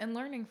them and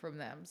learning from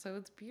them. So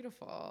it's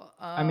beautiful.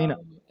 I mean,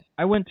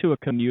 I went to a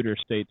commuter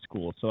state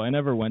school, so I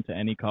never went to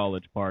any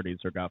college parties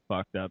or got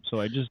fucked up. So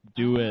I just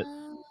do it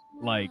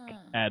like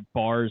at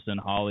bars in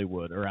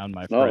Hollywood around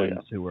my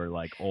friends who are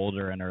like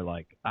older and are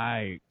like,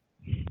 I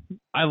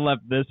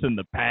left this in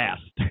the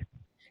past.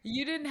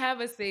 You didn't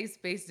have a safe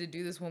space to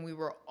do this when we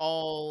were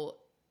all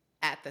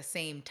at the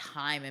same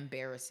time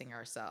embarrassing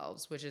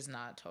ourselves, which is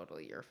not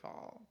totally your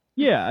fault.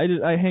 Yeah,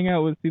 I hang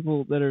out with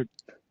people that are,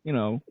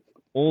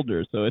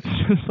 older, so it's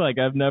just like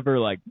I've never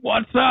like,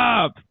 what's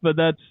up? But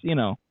that's,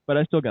 but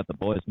I still got the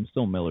boys. I'm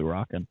still Millie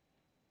rocking.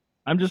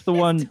 I'm just the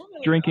one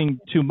drinking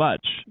too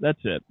much. That's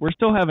it. We're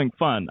still having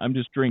fun. I'm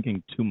just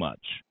drinking too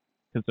much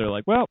because they're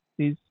like, well,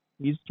 he's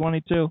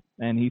 22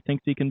 and he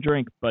thinks he can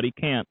drink, but he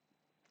can't.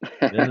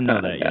 He doesn't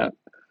know that yet.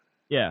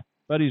 Yeah,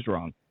 but he's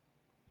wrong.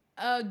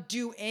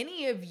 Do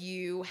any of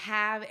you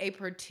have a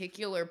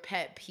particular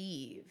pet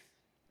peeve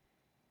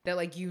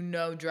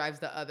that drives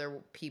the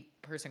other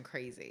person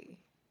crazy?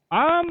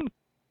 I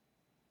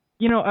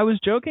was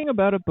joking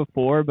about it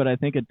before, but I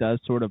think it does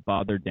sort of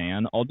bother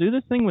Dan. I'll do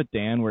this thing with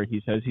Dan where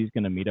he says he's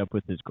going to meet up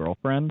with his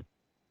girlfriend,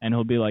 and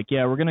he'll be like,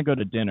 yeah, we're going to go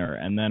to dinner.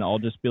 And then I'll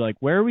just be like,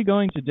 where are we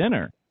going to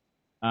dinner?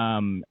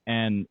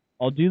 And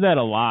I'll do that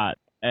a lot.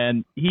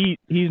 And he's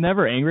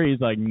never angry. He's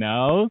like,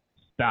 no,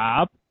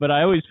 stop. But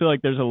I always feel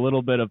like there's a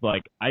little bit of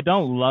like, I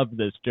don't love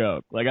this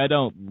joke. Like, I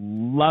don't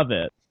love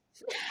it.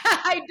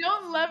 I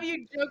don't love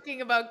you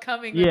joking about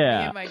coming with me Yeah,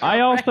 and my I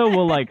girlfriend. also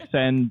will like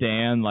send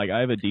Dan, like I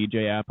have a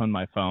DJ app on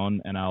my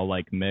phone, and I'll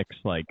like mix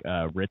like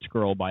 "Rich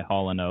Girl" by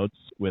Hall and Oates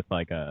with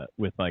a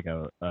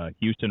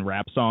Houston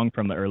rap song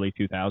from the early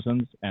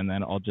 2000s, and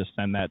then I'll just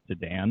send that to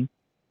Dan.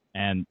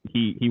 And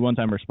he one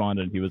time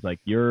responded. He was like,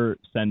 "Your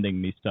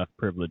sending me stuff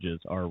privileges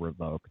are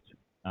revoked.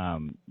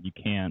 You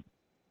can't."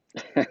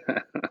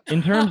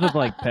 In terms of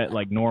like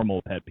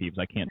normal pet peeves,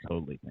 I can't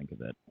totally think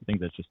of it. I think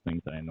that's just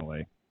things that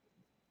annoy.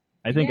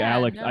 I think Yeah,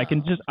 Alex, I can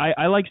no. just,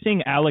 I like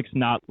seeing Alex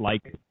not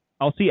like,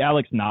 I'll see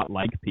Alex not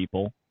like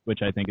people,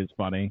 which I think is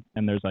funny.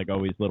 And there's like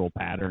always little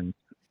patterns.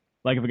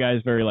 Like if a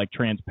guy's very like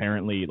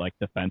transparently like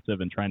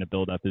defensive and trying to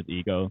build up his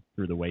ego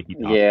through the way he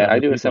talks to Yeah, I other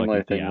do a people, I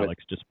similar can see thing with.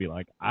 Alex just be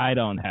like, I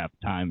don't have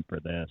time for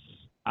this.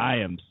 I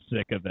am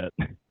sick of it.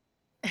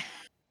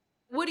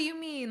 What do you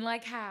mean?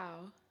 Like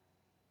how?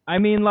 I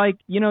mean, like,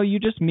 you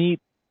just meet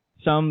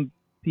some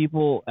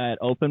people at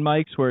open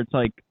mics where it's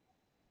like,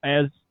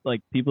 as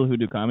like people who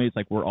do comedy, it's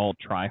like we're all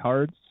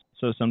tryhards.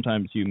 So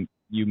sometimes you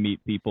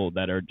meet people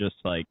that are just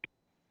like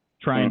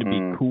trying to be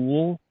Mm-mm,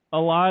 cool a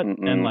lot,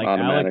 and like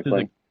Alex is a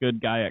automatically.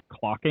 good guy at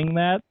clocking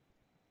that.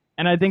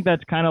 And I think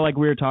that's kind of like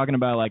we were talking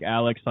about, like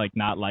Alex like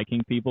not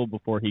liking people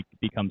before he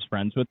becomes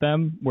friends with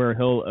them, where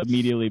he'll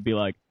immediately be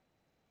like,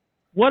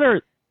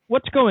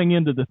 what's going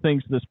into the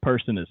things this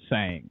person is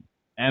saying?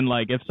 And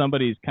like if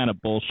somebody's kind of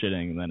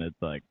bullshitting, then it's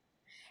like,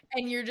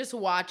 And you're just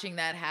watching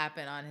that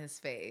happen on his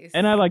face.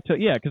 and I like to,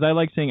 yeah, because I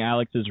like seeing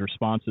Alex's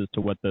responses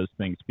to what those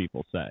things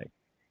people say.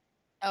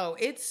 Oh,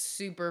 it's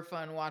super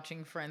fun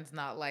watching friends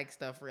not like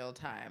stuff real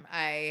time.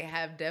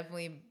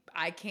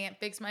 I can't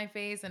fix my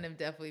face and have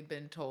definitely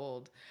been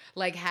told,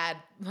 like, had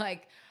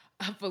like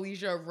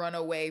Felicia run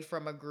away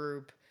from a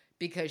group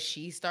because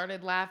she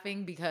started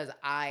laughing because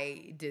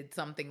I did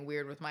something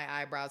weird with my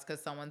eyebrows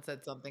because someone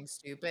said something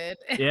stupid.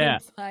 And Yeah,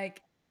 it's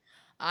like,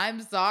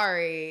 I'm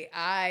sorry.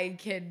 I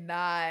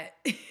cannot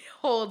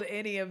hold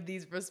any of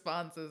these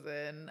responses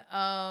in.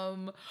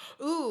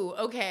 Ooh,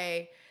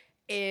 okay.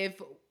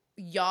 If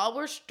y'all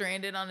were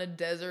stranded on a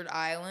desert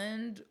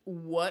island,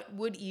 what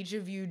would each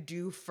of you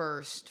do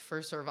first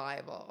for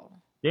survival?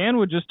 Dan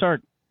would just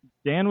start.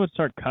 Dan would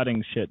start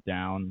cutting shit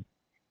down.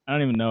 I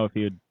don't even know if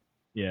he would.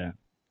 Yeah,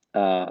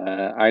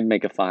 I'd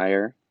make a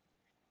fire.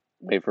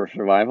 Wait for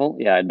survival?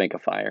 Yeah, I'd make a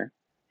fire.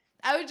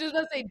 I was just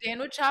gonna say Dan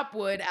would chop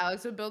wood,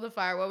 Alex would build a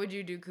fire. What would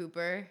you do,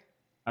 Cooper?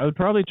 I would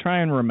probably try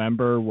and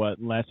remember what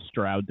Les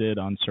Stroud did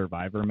on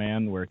Survivor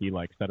Man, where he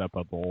like set up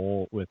a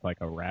bowl with like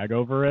a rag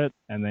over it,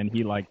 and then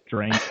he like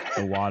drank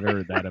the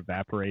water that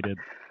evaporated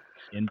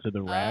into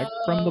the rag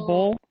from the Oh,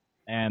 bowl.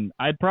 And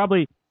I'd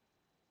probably,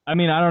 I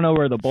mean, I don't know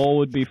where the bowl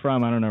would be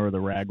from. I don't know where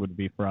the rag would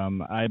be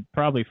from. I'd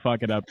probably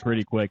fuck it up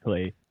pretty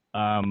quickly.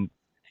 Um,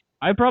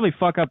 I'd probably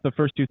fuck up the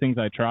first two things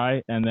I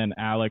try, and then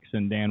Alex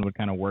and Dan would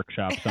kind of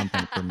workshop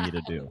something for me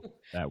to do.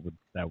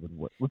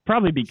 Would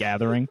probably be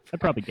gathering. I'd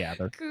probably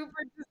gather. Cooper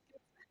just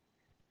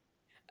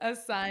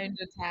assigned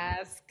a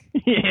task.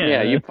 Yeah,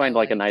 Yeah, you I find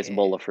like a like nice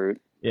bowl it. of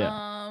fruit. yeah.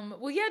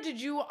 Well, yeah,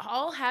 did you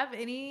all have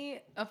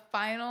any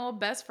final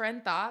best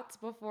friend thoughts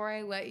before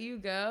I let you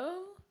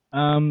go?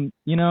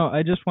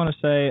 I just want to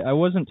say I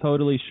wasn't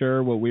totally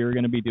sure what we were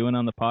going to be doing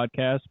on the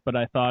podcast, but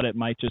I thought it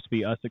might just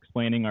be us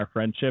explaining our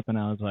friendship, and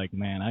I was like,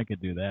 man, I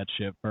could do that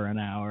shit for an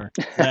hour.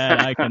 That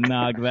I can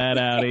knock that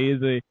out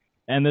easy.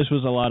 And this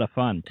was a lot of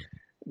fun.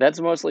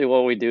 That's mostly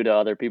what we do to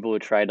other people who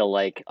try to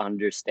like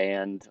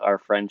understand our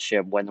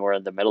friendship when we're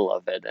in the middle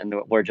of it, and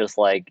we're just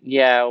like,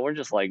 yeah, we're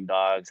just like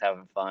dogs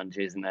having fun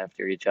chasing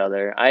after each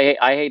other. I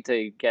hate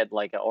to get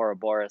like a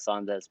Ouroboros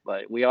on this,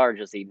 but we are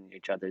just eating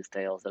each other's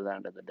tails at the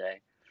end of the day.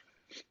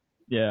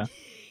 Yeah.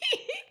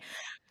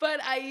 But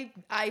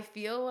I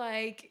feel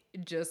like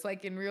just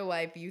like in real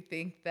life you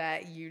think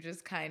that you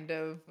just kind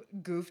of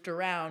goofed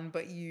around,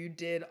 but you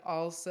did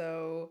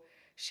also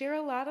share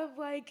a lot of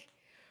like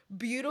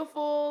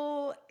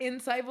beautiful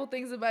insightful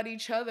things about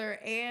each other,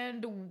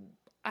 and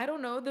I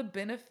don't know, the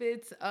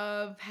benefits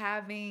of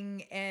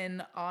having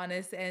an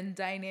honest and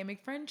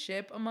dynamic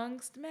friendship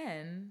amongst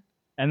men.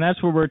 And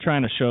that's what we're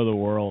trying to show the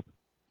world.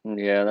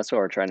 Yeah, that's what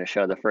we're trying to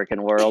show the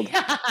freaking world.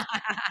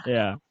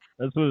 Yeah.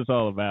 That's what it's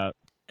all about.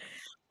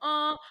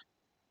 uh,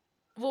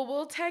 well,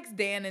 we'll text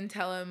Dan and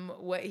tell him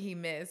what he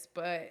missed,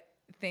 but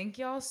thank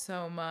y'all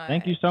so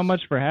Thank you so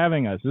much much. for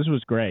having us. This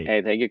was great.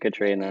 Hey, thank you, Yay.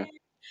 Katrina.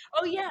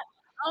 Oh yeah.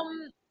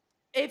 Um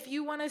if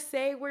you want to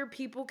say where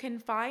people can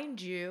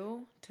find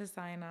you to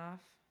sign off.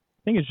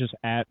 I think it's just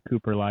at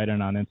Cooper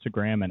Lyden on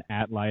Instagram and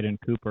at Lyden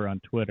Cooper on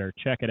Twitter.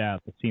 Check it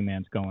out. The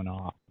Seaman's going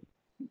off.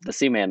 The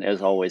Seaman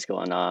is always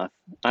going off.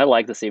 I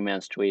like the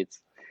Seaman's tweets.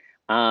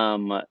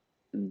 Um,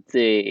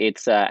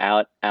 it's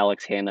out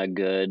Alex Hanna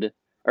good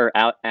or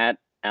out at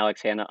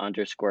Alex Hanna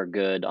underscore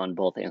good on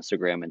both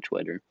Instagram and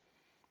Twitter.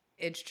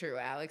 It's true.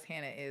 Alex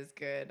Hanna is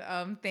good.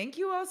 Thank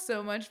you all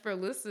so much for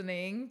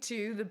listening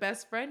to the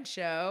Best Friend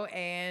Show,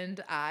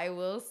 and I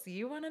will see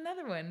you on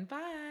another one.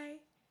 Bye.